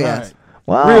 Oh, yes. Right.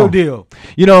 Wow. Real deal.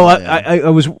 You know, I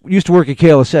was used to work at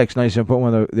KLSX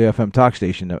 97.1, the FM talk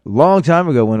station, a long time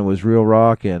ago when it was Real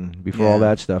Rock and before all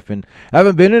that stuff. And I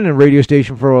haven't been in a radio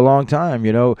station for a long time.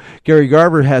 You know, Gary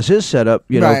Garver has his set up,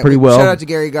 pretty well. Shout out to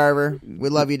Gary Garver. We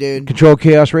love you, dude. Control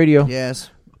Chaos Radio.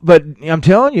 Yes. But I'm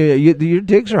telling you, your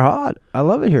digs are hot. I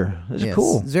love it here. This is Yes.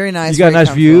 cool. It's very nice. You got a very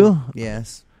nice view? comfortable.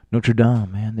 Yes. Notre Dame,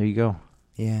 man. There you go.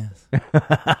 Yes.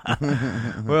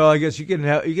 Well, I guess you can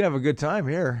have a good time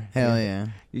here. Hell yeah.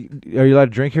 Are you allowed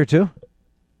to drink here too?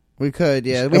 We could,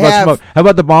 yeah. How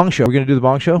about the bong show? We're going to do the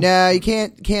bong show? No, you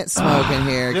can't smoke in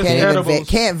here. Just Can't even edibles.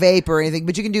 can't vape or anything.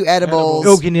 But you can do edibles.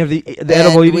 Oh, can you have the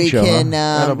edible eating we show? can,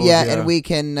 Edibles, and we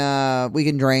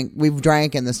can drink. We've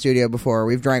drank in the studio before.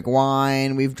 We've drank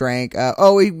wine. We've drank.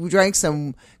 We drank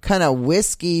some kind of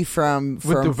whiskey from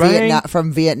the vein?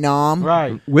 Vietnam.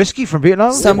 Right. Whiskey from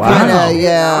Vietnam? Some Wow.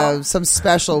 kind of some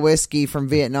special whiskey from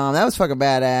Vietnam. That was fucking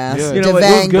badass. Yeah. You know what, it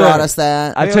was Devang good. brought us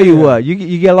that. I tell you what,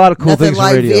 you get a lot of cool Nothing things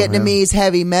like on radio. Vietnamese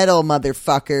heavy metal,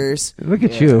 motherfuckers. Man. Look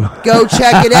at you. Go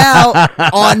check it out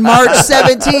on March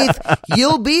 17th.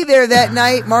 You'll be there that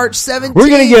night, March 17th. We're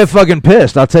going to get fucking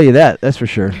pissed. I'll tell you that. That's for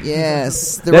sure.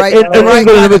 Yes, the That- right, and the we're right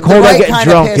gonna kind be of, cold the about right getting kind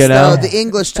drunk, of piss, you know? though, the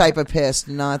English type of piss,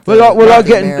 not the. We're not all the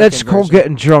getting. American That's called version.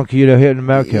 getting drunk. Here in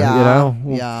America. Yeah,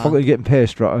 We're yeah. fucking getting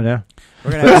pissed, right? You know?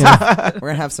 We're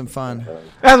gonna have some fun.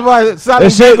 That's why it sounded They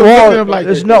say him like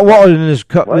there's not water in this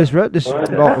cup. This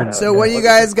Malton. So, what do you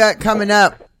guys got coming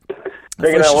up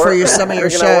for some of your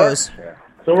shows?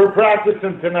 So we're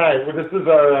practicing tonight. Well, this is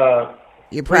our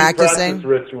You're pre-practice practicing,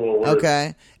 ritual. We're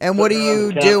okay? And what are sitting around you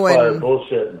the campfire doing?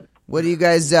 Bullshitting. What are you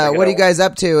guys? What are you guys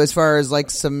up to as far as like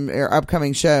some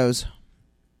upcoming shows?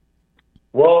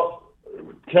 Well,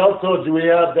 Kel told you we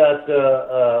have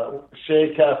that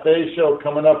Shea Cafe show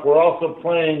coming up. We're also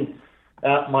playing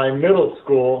at my middle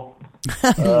school.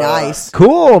 Nice.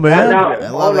 Cool, man.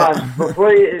 Now, love hold on.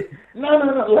 Before you,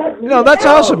 No, that's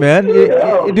awesome, man.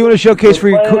 You're doing a showcase for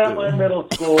your We're playing at my middle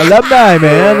school. alumni,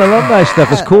 man. Alumni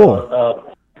stuff is cool.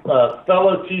 A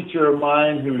fellow teacher of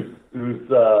mine who's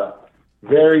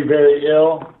very, very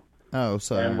ill. Oh,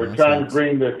 sorry. And we're trying to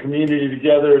bring the community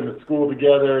together and the school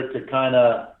together to kind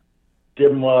of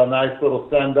give them a nice little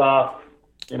send-off.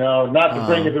 You know, not to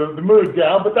bring the mood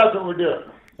down, but that's what we're doing.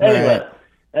 Anyway, Right.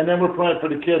 and then we're playing for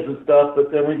the kids and stuff,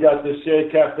 but then we got the Shea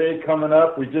Cafe coming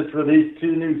up. We just released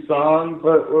 2 new songs.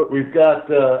 We've got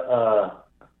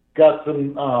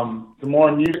some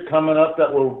more music coming up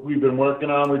that we've been working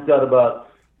on. We've got about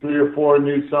 3 or 4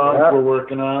 new songs we're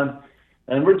working on.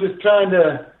 And we're just trying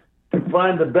to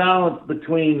find the balance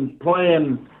between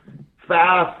playing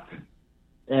fast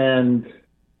and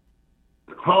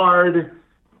hard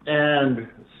and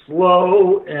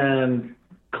slow and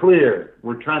clear.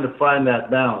 We're trying to find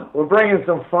that balance. we're bringing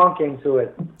some funk into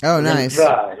it. Oh, nice.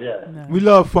 Try, yeah. we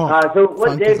love funk. So what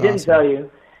Funk Dave is didn't awesome. tell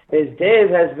you is Dave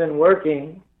has been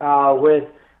working with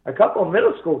a couple of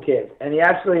middle school kids, and he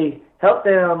actually helped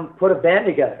them put a band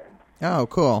together. Oh,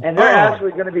 cool. And they're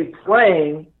actually going to be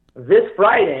playing this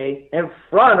Friday in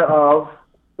front of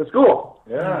the school.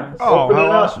 Yeah. Oh, Open it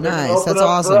how up. Nice. Open That's up for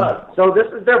awesome. us. So this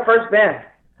is their first band.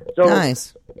 So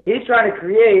Nice. he's trying to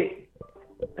create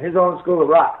his own school of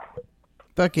rock.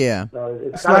 Fuck yeah. So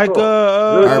It's kinda like cool.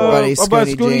 Our buddy about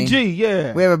Scooney Scooney G. G.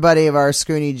 Yeah. We have a buddy of ours,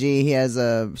 Scooney G. He has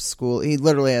a school. He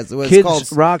literally has what's Kids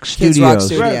called Rock Kids Rock Studios.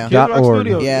 Studio. Right, Kids Rock .org.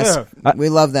 Studios, Yes, yeah. we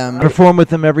love them. Perform with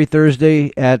them every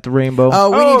Thursday at the Rainbow.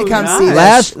 Oh, we need to come nice. see that.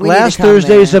 last We need to come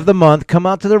Thursdays there. of the month, come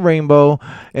out to the Rainbow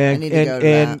and need to go to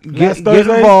and that. get Last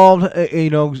Thursday?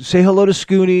 involved. Say hello to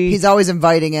Scooney. He's always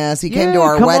inviting us. He came Yeah, to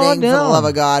our come on wedding. For the down. love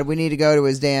of God, we need to go to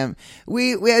his damn.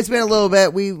 We it's been a little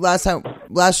bit. We last time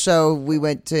last show we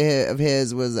went to of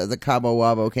his was at the Cabo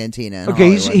Wabo Cantina.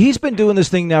 Okay, he's been doing this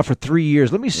thing now for 3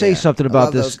 years. Let me say something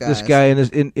about this guy. And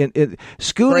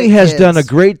Scooney has done a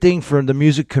great thing for the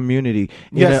music community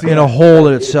in a whole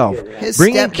in itself. His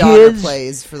bringing kids,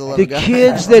 plays for the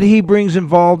kids that he brings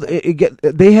involved,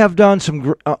 they have done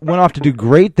went off to do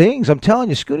great things. I'm telling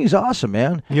you, Scooney's awesome,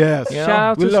 man. Yes, shout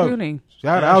out to Scooney.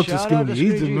 Shout out to Scooney.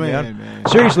 He's the man.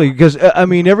 Seriously, because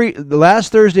the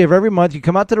last Thursday of every month, you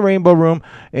come out to the Rainbow Room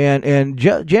and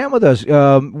jam with us.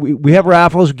 We have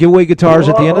raffles, give away guitars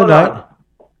at the end of the night.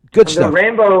 Good stuff. The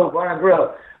Rainbow Bar and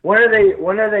Grill. When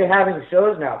are they having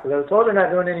shows now? Because I was told they're not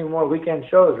doing any more weekend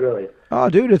shows, really. Oh,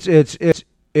 dude,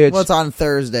 it's on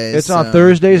Thursdays. It's on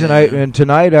Thursdays, and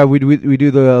tonight we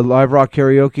do the live rock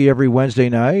karaoke every Wednesday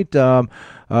night.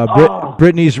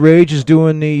 Brittany's Rage is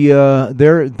doing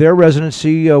their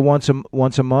residency once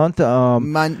a month.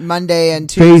 Monday and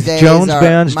Tuesdays. Faith Jones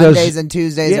Bands Mondays and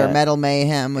Tuesdays are Metal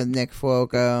Mayhem with Nick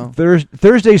Fuoco.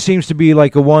 Thursday seems to be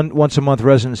like a once a month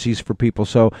residencies for people.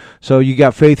 So you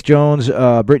got Faith Jones,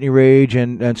 Brittany Rage,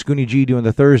 and Scooney G doing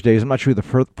the Thursdays. I'm not sure who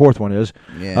the fourth one is.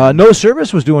 Yeah. No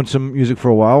Service was doing some music for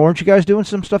a while. Weren't you guys doing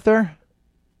some stuff there?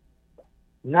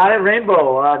 Not at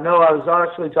Rainbow. No, I was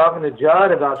actually talking to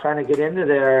Judd about trying to get into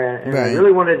there, and I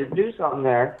really wanted to do something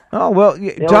there. Oh well,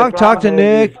 talk to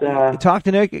Nick. Talk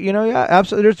to Nick.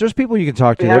 Absolutely. There's people you can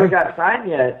talk to. We haven't got signed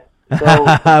yet. So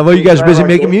well, you guys are busy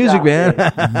making music, man.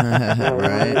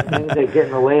 Right. Things that get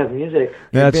in the way of music.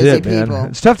 That's it, man. People.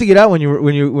 It's tough to get out when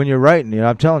you're writing.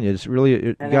 I'm telling you, it's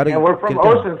really and we're from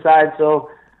Oceanside, so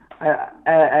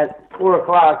at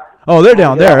 4:00. Oh, they're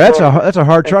down there. That's a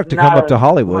hard truck to come up to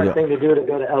Hollywood. Hard thing to do to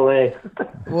go to L.A.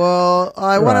 Well,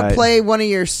 I want to play one of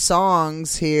your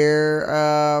songs here,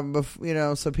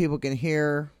 so people can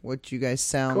hear what you guys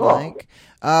sound like.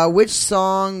 Which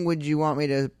song would you want me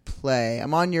to play?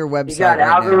 I'm on your website. You got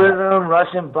Algorithm,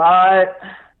 Russian Bot.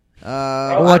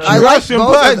 I like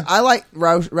both. I like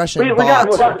Russian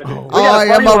Bot. I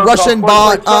am a Russian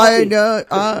bot. I know.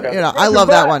 I love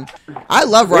that one. I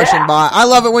love Russian Bot. I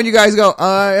love it when you guys go,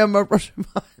 I am a Russian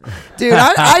Bot. Dude,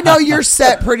 I know you're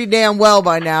set pretty damn well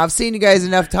by now. I've seen you guys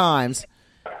enough times.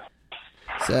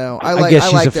 So I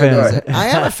like their music. I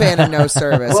am a fan of No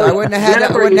Service. I wouldn't have had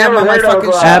on my fucking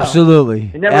show.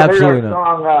 Absolutely. You never heard our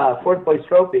song Fourth Place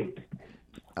Trophy.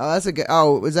 Oh, that's a good.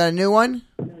 Oh, is that a new one?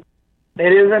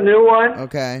 It is a new one.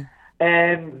 Okay.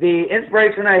 And the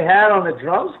inspiration I had on the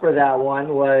drums for that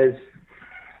one was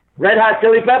Red Hot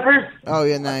Chili Peppers. Oh,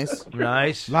 yeah, nice.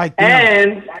 Nice.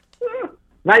 And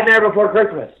Nightmare Before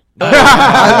Christmas.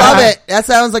 I love it. That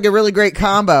sounds like a really great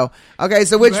combo. Okay,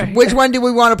 so which one do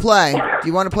we want to play? Do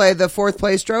you want to play the Fourth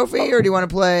Place Trophy, or do you want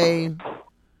to play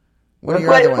one of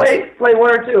your other ones? Play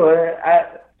one or two.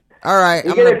 All right.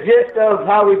 You get a gist of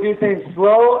how we do things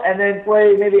slow, and then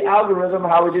play maybe Algorithm,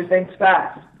 how we do things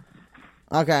fast.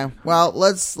 Okay. Well,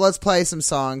 let's play some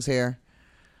songs here.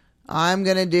 I'm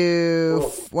gonna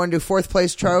do. Want to do Fourth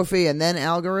Place Trophy and then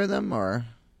Algorithm, or?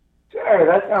 Sure,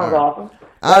 that sounds awesome.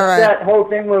 All right. That whole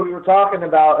thing where we were talking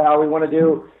about how we want to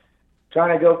do,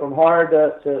 trying to go from hard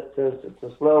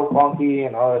to slow, funky,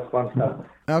 and all that fun stuff.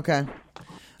 Okay.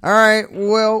 All right.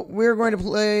 Well, we're going to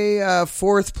play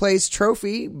Fourth Place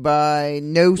Trophy by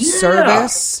No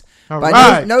Service.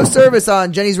 No Service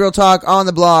on Jenny's Real Talk on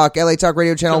the Block, LA Talk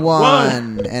Radio Channel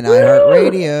 1, and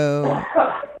iHeartRadio.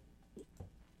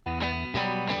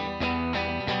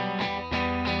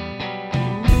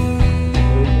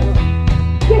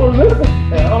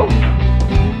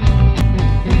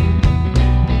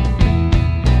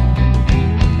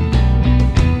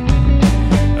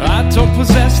 I don't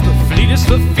possess the fleetest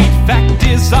of feet. Fact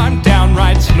is, I'm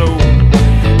downright slow.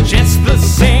 Just the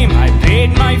same, I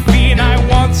paid my fee and I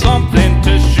want something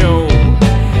to show.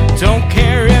 Don't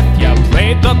care if you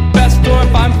played the best or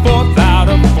if I'm 4th out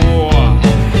of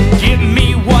 4. Give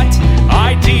me what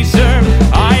I deserve,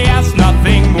 I ask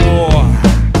nothing more.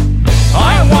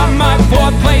 I want my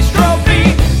 4th place trophy,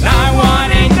 and I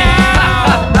want it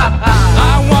now.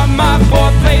 I want my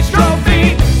 4th place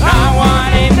trophy, and I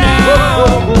want it now.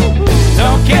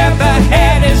 Don't care if the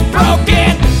head is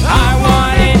broken, I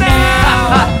want it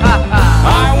now.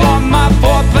 I want my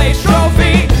 4th place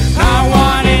trophy, and I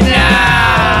want it now.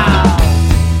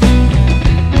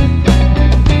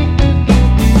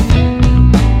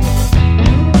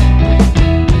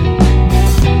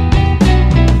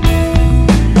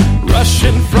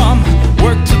 Rushing from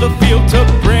work to the field to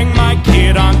bring my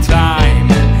kid on time.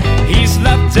 He's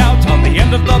left out on the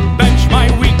end of the bench, my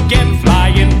weekend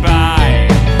flying by.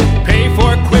 Pay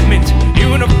for equipment,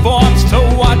 uniforms to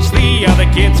watch the other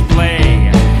kids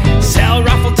play. Sell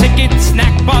raffle tickets,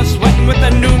 snack bar, sweating with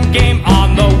a noon game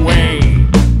on the way.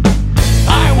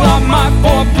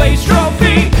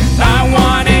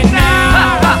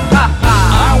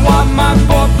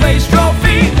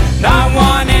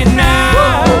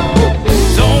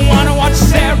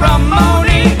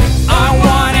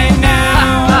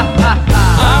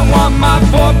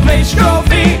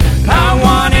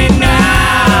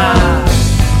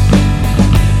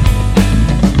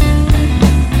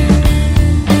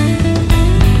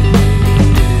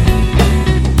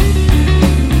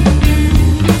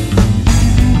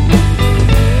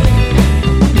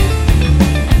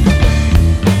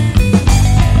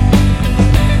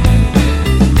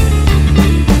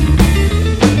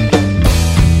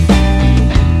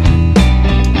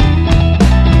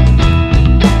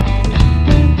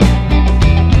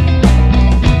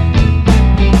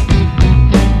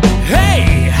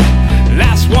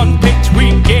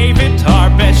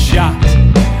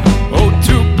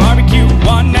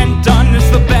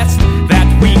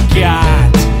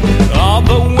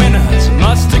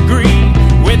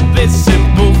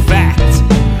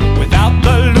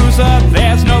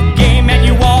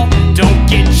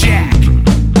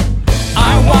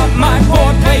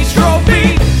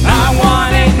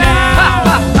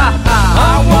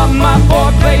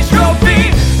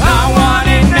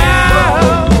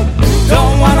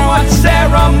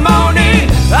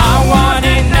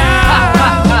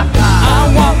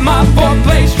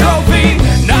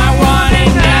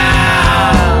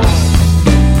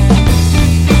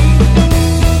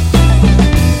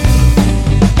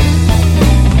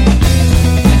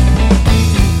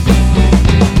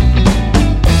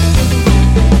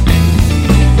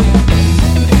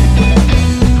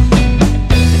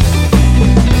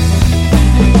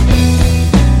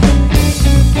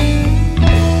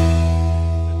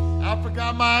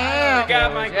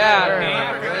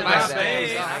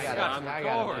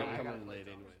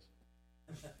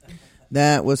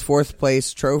 That was 4th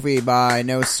place trophy by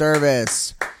No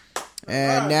Service.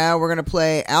 And now we're going to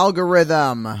play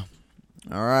Algorithm. All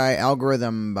right,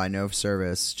 Algorithm by No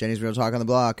Service. Jenny's Real Talk on the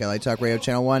Block, LA Talk Radio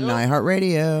Channel 1,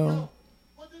 iHeartRadio.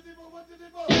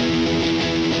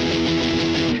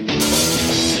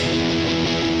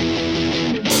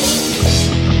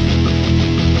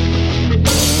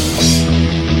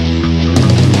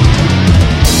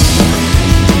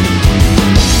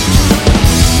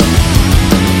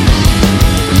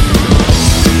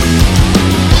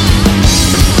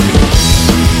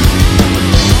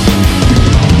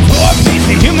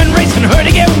 Her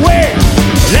to get where?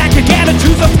 Lack of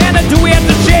attitudes of panda, do we have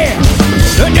to share?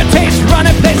 Learn your taste, run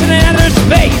and place in another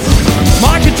space.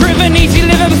 Market driven, easy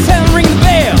living, but selling ring the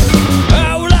bell.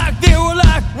 I were like, they were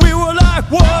like, we were like,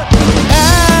 what?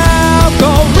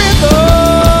 Algorithm,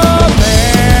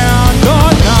 and or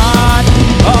not,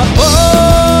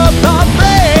 above the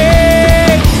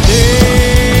fray,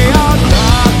 stay on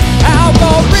top.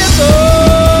 Algorithm.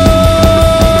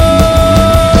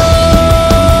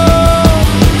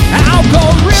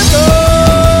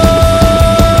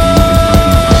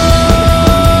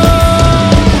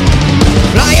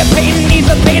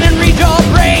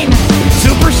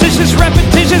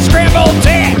 Repetition, scrambled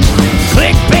text.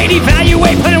 Clickbait,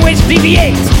 evaluate, plan and ways to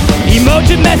deviate.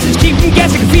 Emoji message, keep them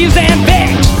guessing, confused and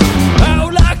vexed. Oh,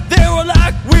 like they were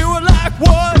like, we were like,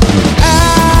 what?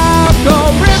 Algorithm,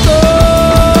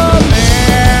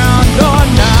 and or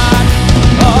not,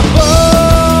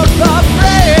 above the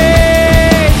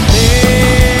fray,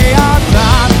 stay on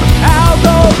top.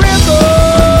 Algorithm.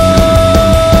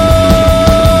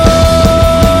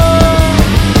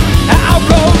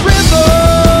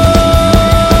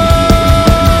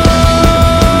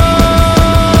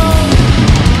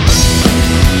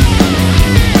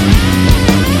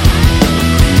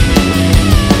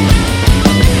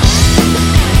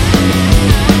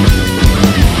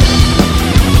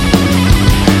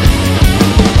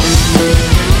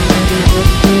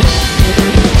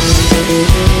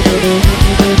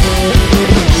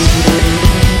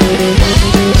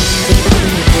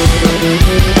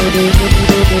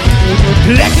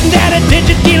 Collecting data,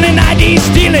 digit dealing, ID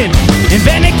stealing.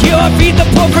 Invent a cure, feed the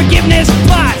poor, forgiveness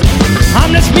plot.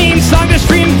 Harmless memes, song to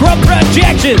stream, grow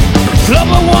projection.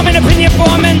 Global warming, opinion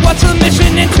forming. What's the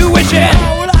mission? Intuition.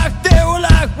 I were like, they were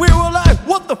like, we were like,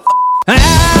 what the f?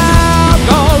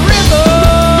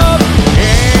 Algorithm,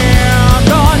 and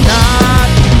or not,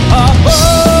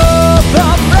 above the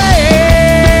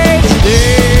fray,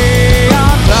 stay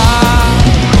on top.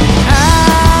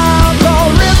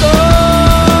 Algorithm,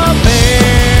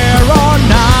 fair or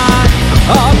not,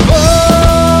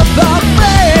 above the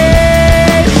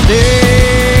fray,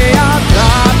 stay on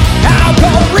top.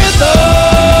 Algorithm.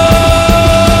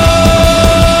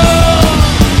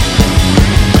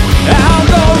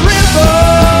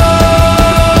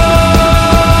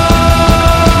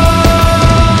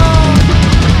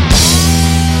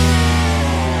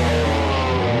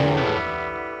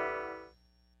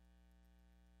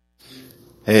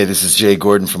 Hey, this is Jay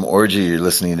Gordon from Orgy. You're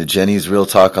listening to Jenny's Real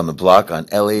Talk on the Block on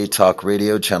LA Talk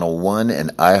Radio, Channel 1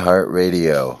 and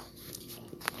iHeartRadio.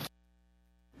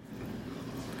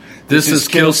 This is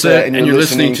Killset, and you're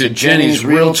listening to Jenny's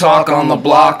Real Talk on the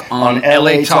Block on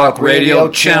LA Talk Radio,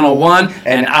 Channel 1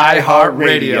 and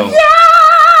iHeartRadio.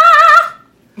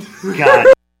 Yeah! God.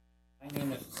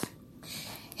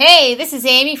 Hey, this is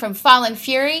Amy from Fallen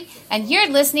Fury, and you're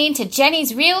listening to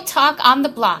Jenny's Real Talk on the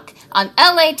Block on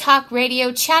LA Talk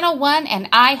Radio, Channel 1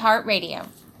 and iHeartRadio.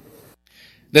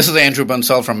 This is Andrew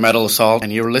Bunsell from Metal Assault,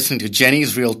 and you're listening to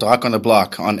Jenny's Real Talk on the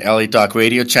Block on LA Talk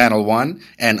Radio, Channel 1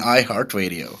 and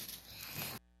iHeartRadio.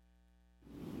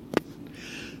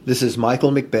 This is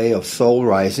Michael McBay of Soul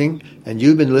Rising, and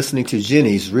you've been listening to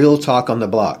Jenny's Real Talk on the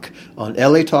Block on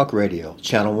LA Talk Radio,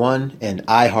 Channel 1 and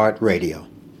iHeartRadio.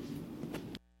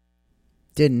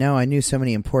 Didn't know I knew so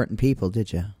many important people,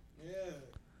 did you? Yeah.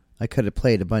 I could have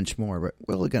played a bunch more, but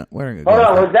we're gonna go. Hold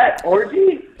on, was that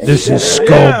Orgy? This is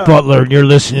Skull Butler, and you're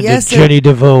listening to Jenny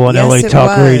DeVoe on LA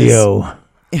Talk Radio.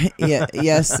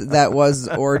 Yes, that was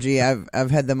Orgy.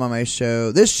 I've had them on my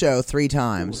show, this show, 3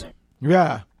 times.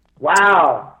 Yeah.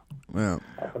 Wow. Well,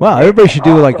 wow, everybody should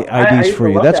do like IDs for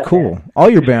you. That's cool. Man. All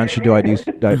your bands should do IDs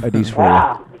for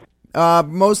you.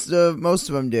 Most of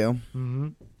them do. Mm-hmm.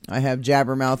 I have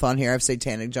Jabbermouth on here. I have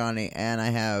Satanic Johnny, and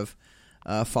I have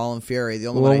Fallen Fury. The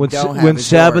only one I don't have when is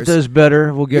Sabbath yours. is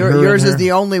better, we'll get her. Yours in is her.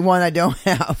 the only one I don't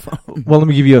have. Well, let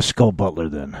me give you a Skull Butler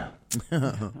then.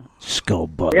 Skull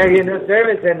Butler. Yeah, you No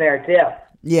Service in there too.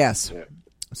 Yes.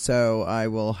 So I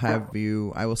will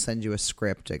send you a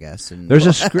script, I guess. And There's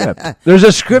a script. There's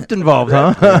a script involved,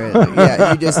 huh?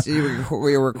 Yeah,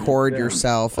 you record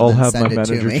yourself and I'll then have send my it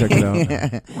manager to me. check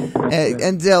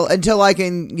it out. Until I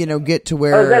can, get to Oh,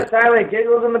 where. is that Silent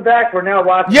Giggles in the back? We're now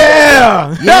watching.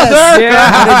 Yeah! Yes.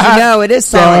 Yeah. How did you know? It is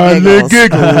Silent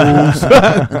Giggles.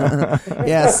 Giggles.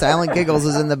 Yeah, Silent Giggles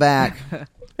is in the back.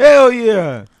 Hell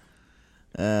yeah.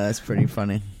 That's pretty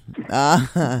funny.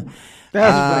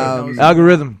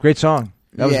 Algorithm, great song.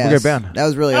 That was a great band. That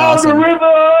was really awesome.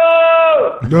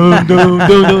 Dun, dun,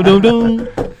 dun, dun, dun.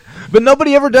 But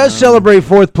nobody ever does celebrate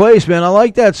fourth place, man. I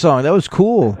like that song. That was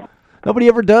cool. Nobody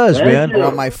ever does, man.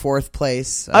 Well, my fourth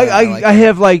place. I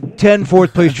have like 10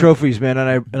 fourth place trophies, man,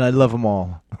 and I love them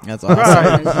all. That's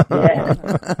awesome.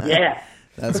 Yeah.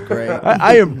 That's great.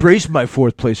 I embraced my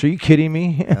fourth place. Are you kidding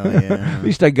me? Oh, yeah. At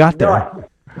least I got there.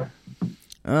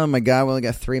 Oh my God, we only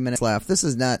got 3 minutes left. This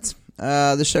is nuts.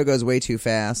 This show goes way too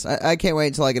fast. I can't wait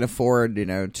until I can afford,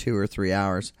 2 or 3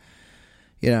 hours,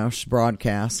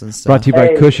 broadcasts and stuff. Brought to you by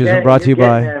Cushism. Brought to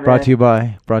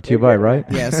you by, right?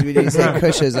 Yes, we did say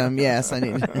Cushism. Yes, I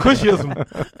need Cushism.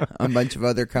 A bunch of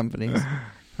other companies.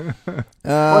 We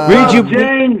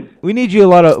need you a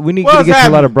lot of. We need to get you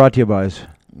a lot of brought to you bys.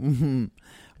 Mm-hmm.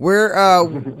 Where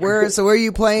are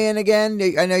you playing again?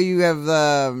 I know you have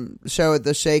a show at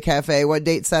the Shea Cafe. What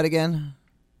date's that again?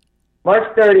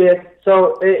 March 30th.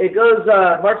 So it goes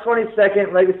March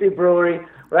 22nd, Legacy Brewery.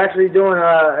 We're actually doing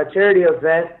a charity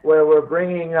event where we're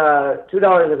bringing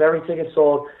 $2 of every ticket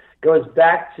sold goes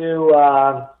back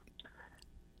to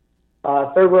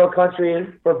third world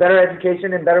country for better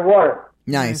education and better water.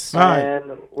 Nice.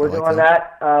 And we're doing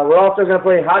that. We're also going to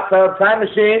play Hot Tub Time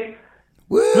Machine.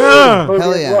 Woo!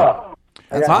 Hell yeah. Well.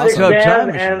 That's Hot awesome. Tub Time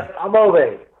Machine. And a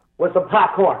Mauve with some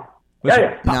popcorn.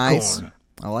 Nice.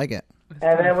 I like it.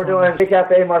 And then we're doing Shea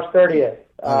Cafe March 30th.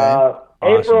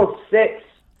 April 6th,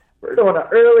 we're doing an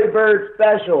early bird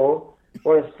special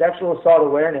for sexual assault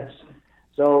awareness.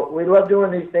 So we love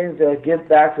doing these things to give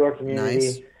back to our community.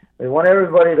 Nice. We want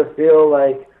everybody to feel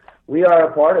like we are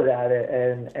a part of that,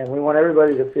 and we want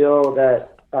everybody to feel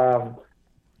that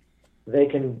they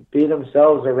can be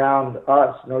themselves around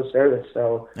us, no service.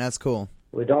 So that's cool.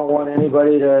 We don't want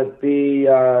anybody to be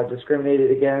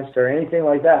discriminated against or anything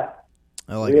like that.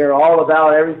 We are all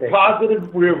about everything.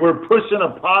 Positive. We're pushing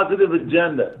a positive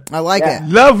agenda. I like it.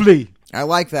 Lovely. I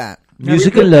like that.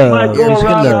 Music and love.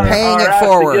 You're paying it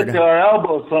forward. To get to our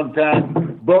elbows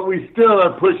sometimes, but we still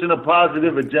are pushing a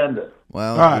positive agenda.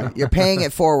 Well, you're paying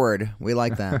it forward. We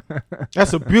like that.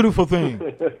 That's a beautiful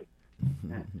thing.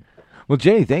 Well,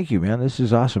 Jenny, thank you, man. This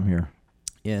is awesome here.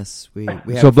 Yes, we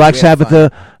so Black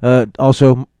Sabbath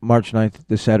also March 9th,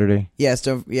 this Saturday. Yes,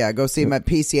 go see him at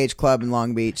PCH Club in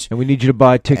Long Beach. And we need you to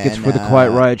buy tickets for the Quiet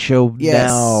Riot show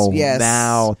now.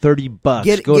 Now,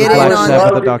 $30. Go to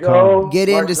BlackSabbath.com. Get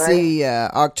in to see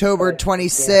October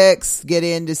 26th. Get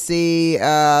in to see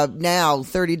now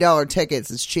 $30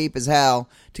 tickets. It's cheap as hell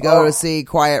to go to see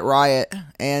Quiet Riot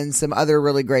and some other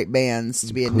really great bands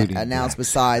to be announced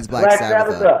besides Black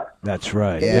Sabbath. That's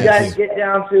right. You guys get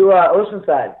down to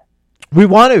Oceanside. We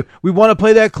want to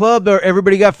play that club where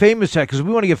everybody got famous at, because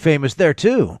we want to get famous there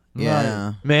too.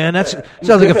 Yeah, man, that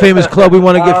sounds like a famous club we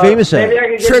want to get famous at. Maybe I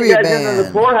can get Tribute you guys into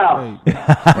the poorhouse.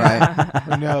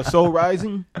 Right. Now, Soul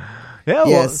Rising. Yeah,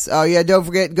 yes. Oh yeah. Don't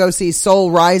forget, go see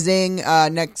Soul Rising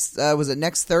next. Was it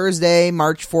next Thursday,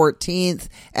 March 14th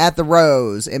at the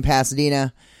Rose in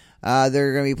Pasadena?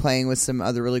 They're going to be playing with some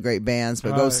other really great bands,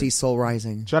 but go see Soul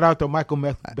Rising. Shout out to Michael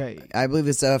Meth Bay. I believe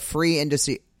it's a free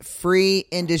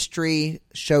industry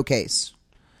showcase.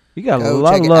 You got a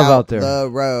lot of love out there. The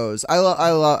Rose. I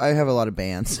have a lot of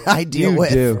bands I deal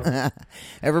with. Do.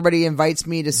 Everybody invites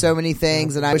me to so many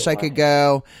things, and I wish I could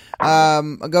go.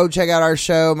 Go check out our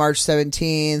show March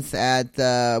 17th at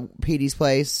Petey's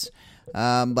Place.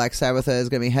 Black Sabbath is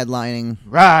going to be headlining.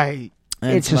 Right.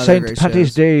 It's a St.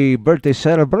 Patty's Day birthday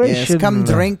celebration. Yes, come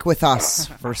drink with us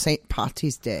for St.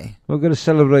 Patty's Day. We're going to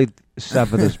celebrate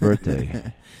Sabbath's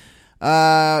birthday.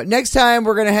 Next time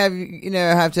we're gonna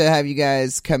have to have you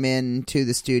guys come in to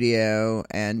the studio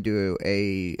and do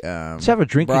a let's have a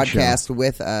drinking broadcast show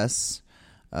with us.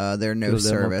 They're no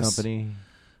service. Company.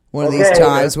 One of these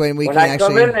times when we can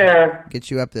actually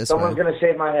get you up this someone's way. Gonna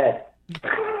shave my head.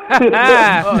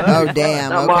 Oh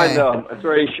damn! Not Okay. mine, though. It's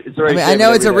already I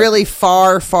know it's a really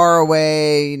far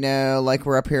away. Like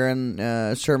we're up here in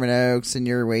Sherman Oaks, and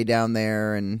you're way down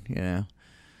there, and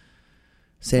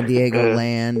San Diego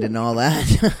land and all that.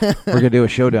 We're gonna do a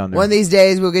show down there. One of these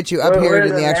days we'll get you up here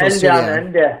to the actual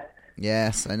studio. Down.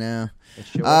 Yes, I know.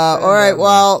 All right.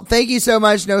 Well, thank you so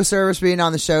much, No Service, being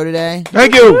on the show today.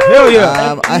 Thank you. Hell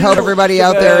yeah. I hope everybody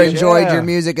out there enjoyed your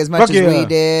music as much as we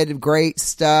did. Great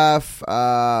stuff.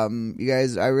 You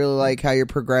guys, I really like how you're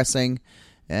progressing,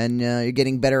 and you're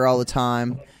getting better all the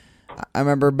time. I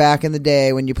remember back in the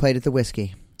day when you played at the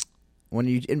Whiskey. When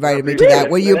you invited me to that,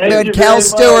 when you had Cal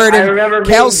Stewart, and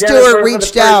Cal Stewart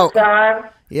reached out.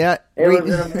 Yeah, it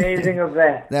was an amazing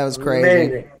event. That was crazy.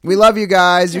 Amazing. We love you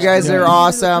guys. You guys are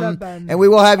awesome, and we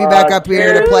will have you back up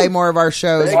here to play more of our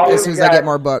shows as soon as I get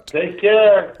more booked. Take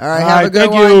care. All right, have a good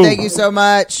one. Thank you so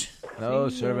much. No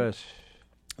Service.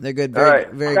 They're good. Very,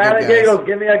 very good guys. Giggle.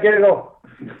 Give me a giggle.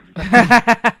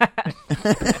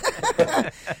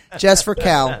 Just for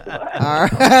Cal. All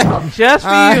right. Just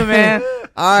for you, man.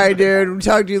 All right, dude. We'll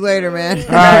talk to you later, man.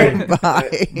 All right.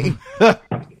 Bye.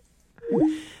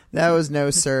 That was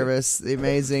No Service, the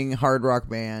amazing hard rock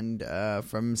band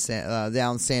from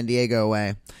down San Diego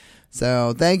way.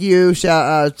 So thank you, shout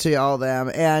out to all of them.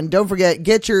 And don't forget,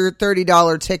 get your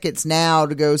 $30 tickets now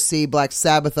to go see Black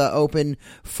Sabbath open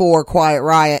for Quiet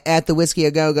Riot at the Whiskey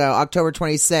A Go Go, October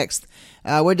 26th.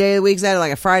 What day of the week is that?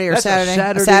 Like a Friday or Saturday?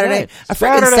 A Saturday. A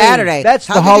freaking Saturday. That's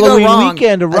the Halloween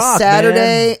weekend of rock,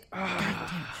 Saturday.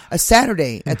 A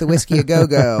Saturday at the Whiskey A Go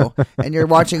Go, and you're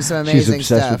watching some amazing stuff. She's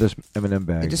stuff. obsessed with this M&M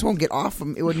bag. It just won't get off.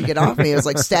 It wouldn't get off me. It was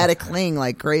like static cling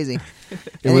like crazy.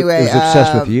 Anyway, it was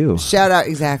obsessed with you. Shout out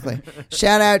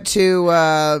Shout out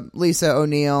to Lisa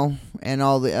O'Neill and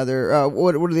all the other.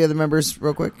 What are the other members,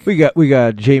 real quick? We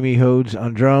got Jamie Hodes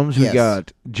on drums. We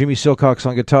got Jimmy Silcox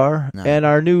on guitar, and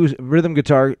our new rhythm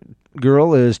guitar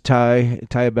girl is Ty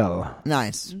Bell.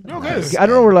 Nice. Okay. I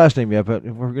don't know her last name yet, but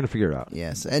we're gonna figure it out.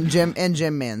 Yes, and Jim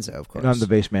Manzo, of course. And I'm the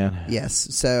bass man. Yes.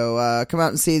 So come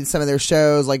out and see some of their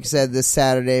shows, like you said, this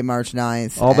Saturday, March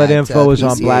 9th. All that info is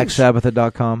on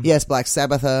BlackSabbath.com. Yes,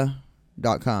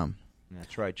 BlackSabbath.com.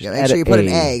 That's right. Just make sure you put an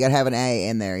A. You got to have an A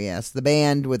in there. Yes, the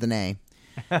band with an A.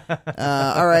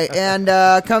 All right, and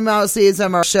come out and see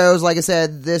some of our shows. Like I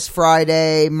said, this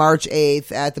Friday, March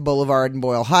 8th, at the Boulevard in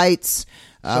Boyle Heights.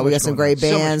 We got some great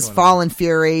bands. Fallen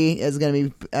Fury is going to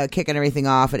be kicking everything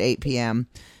off at 8 p.m.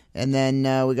 And then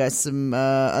we got some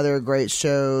other great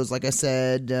shows, like I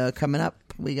said, coming up.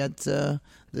 We got the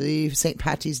St.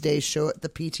 Patty's Day show at the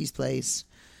Peachy's Place.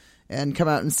 And come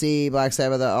out and see Black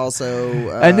Sabbath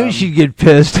also. I knew she'd get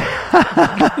pissed.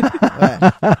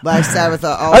 Black Sabbath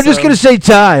also. I'm just going to say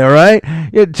Ty, all right?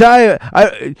 Yeah,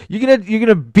 Ty, you're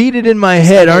gonna beat it in my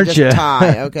head, aren't you?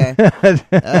 Ty, okay. We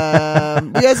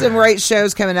got some great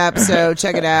shows coming up, so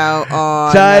check it out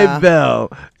on Ty Bell.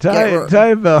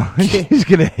 Ty Bell. She's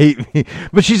going to hate me.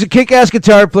 But she's a kick-ass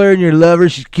guitar player, and you love her.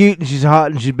 She's cute, and she's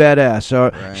hot, and she's badass.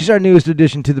 So she's our newest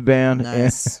addition to the band.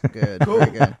 Nice. Good. Cool.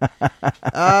 Very good.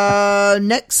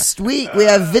 Next week, we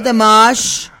have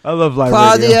Vidamash. I love live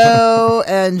Claudio radio.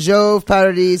 and Jove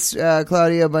Paradis,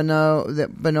 Claudio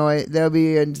Benoit. They'll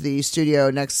be in the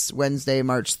studio next Wednesday,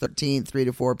 March 13th, 3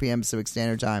 to 4 p.m. Pacific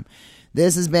Standard Time.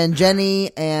 This has been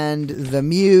Jenny and the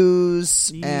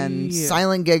Muse and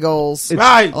Silent Giggles,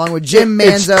 along with Jim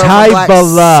Manzo from Black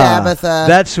Sabbath.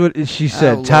 That's what she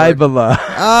said, Ty Bala.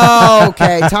 Oh,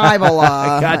 okay, Ty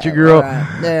Bala. I got you, girl.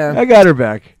 Right, there. I got her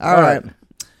back. All right.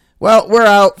 Well, we're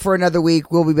out for another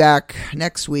week. We'll be back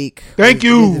next week. Thank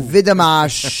you,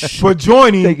 Vidamash, for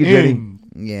joining. Thank you, Jenny.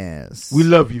 Yes. We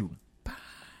love you. Bye.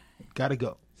 Gotta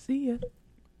go. See ya.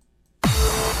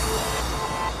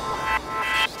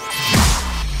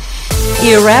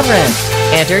 Irreverent,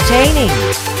 entertaining,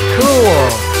 cool.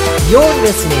 You're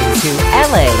listening to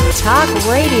LA Talk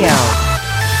Radio.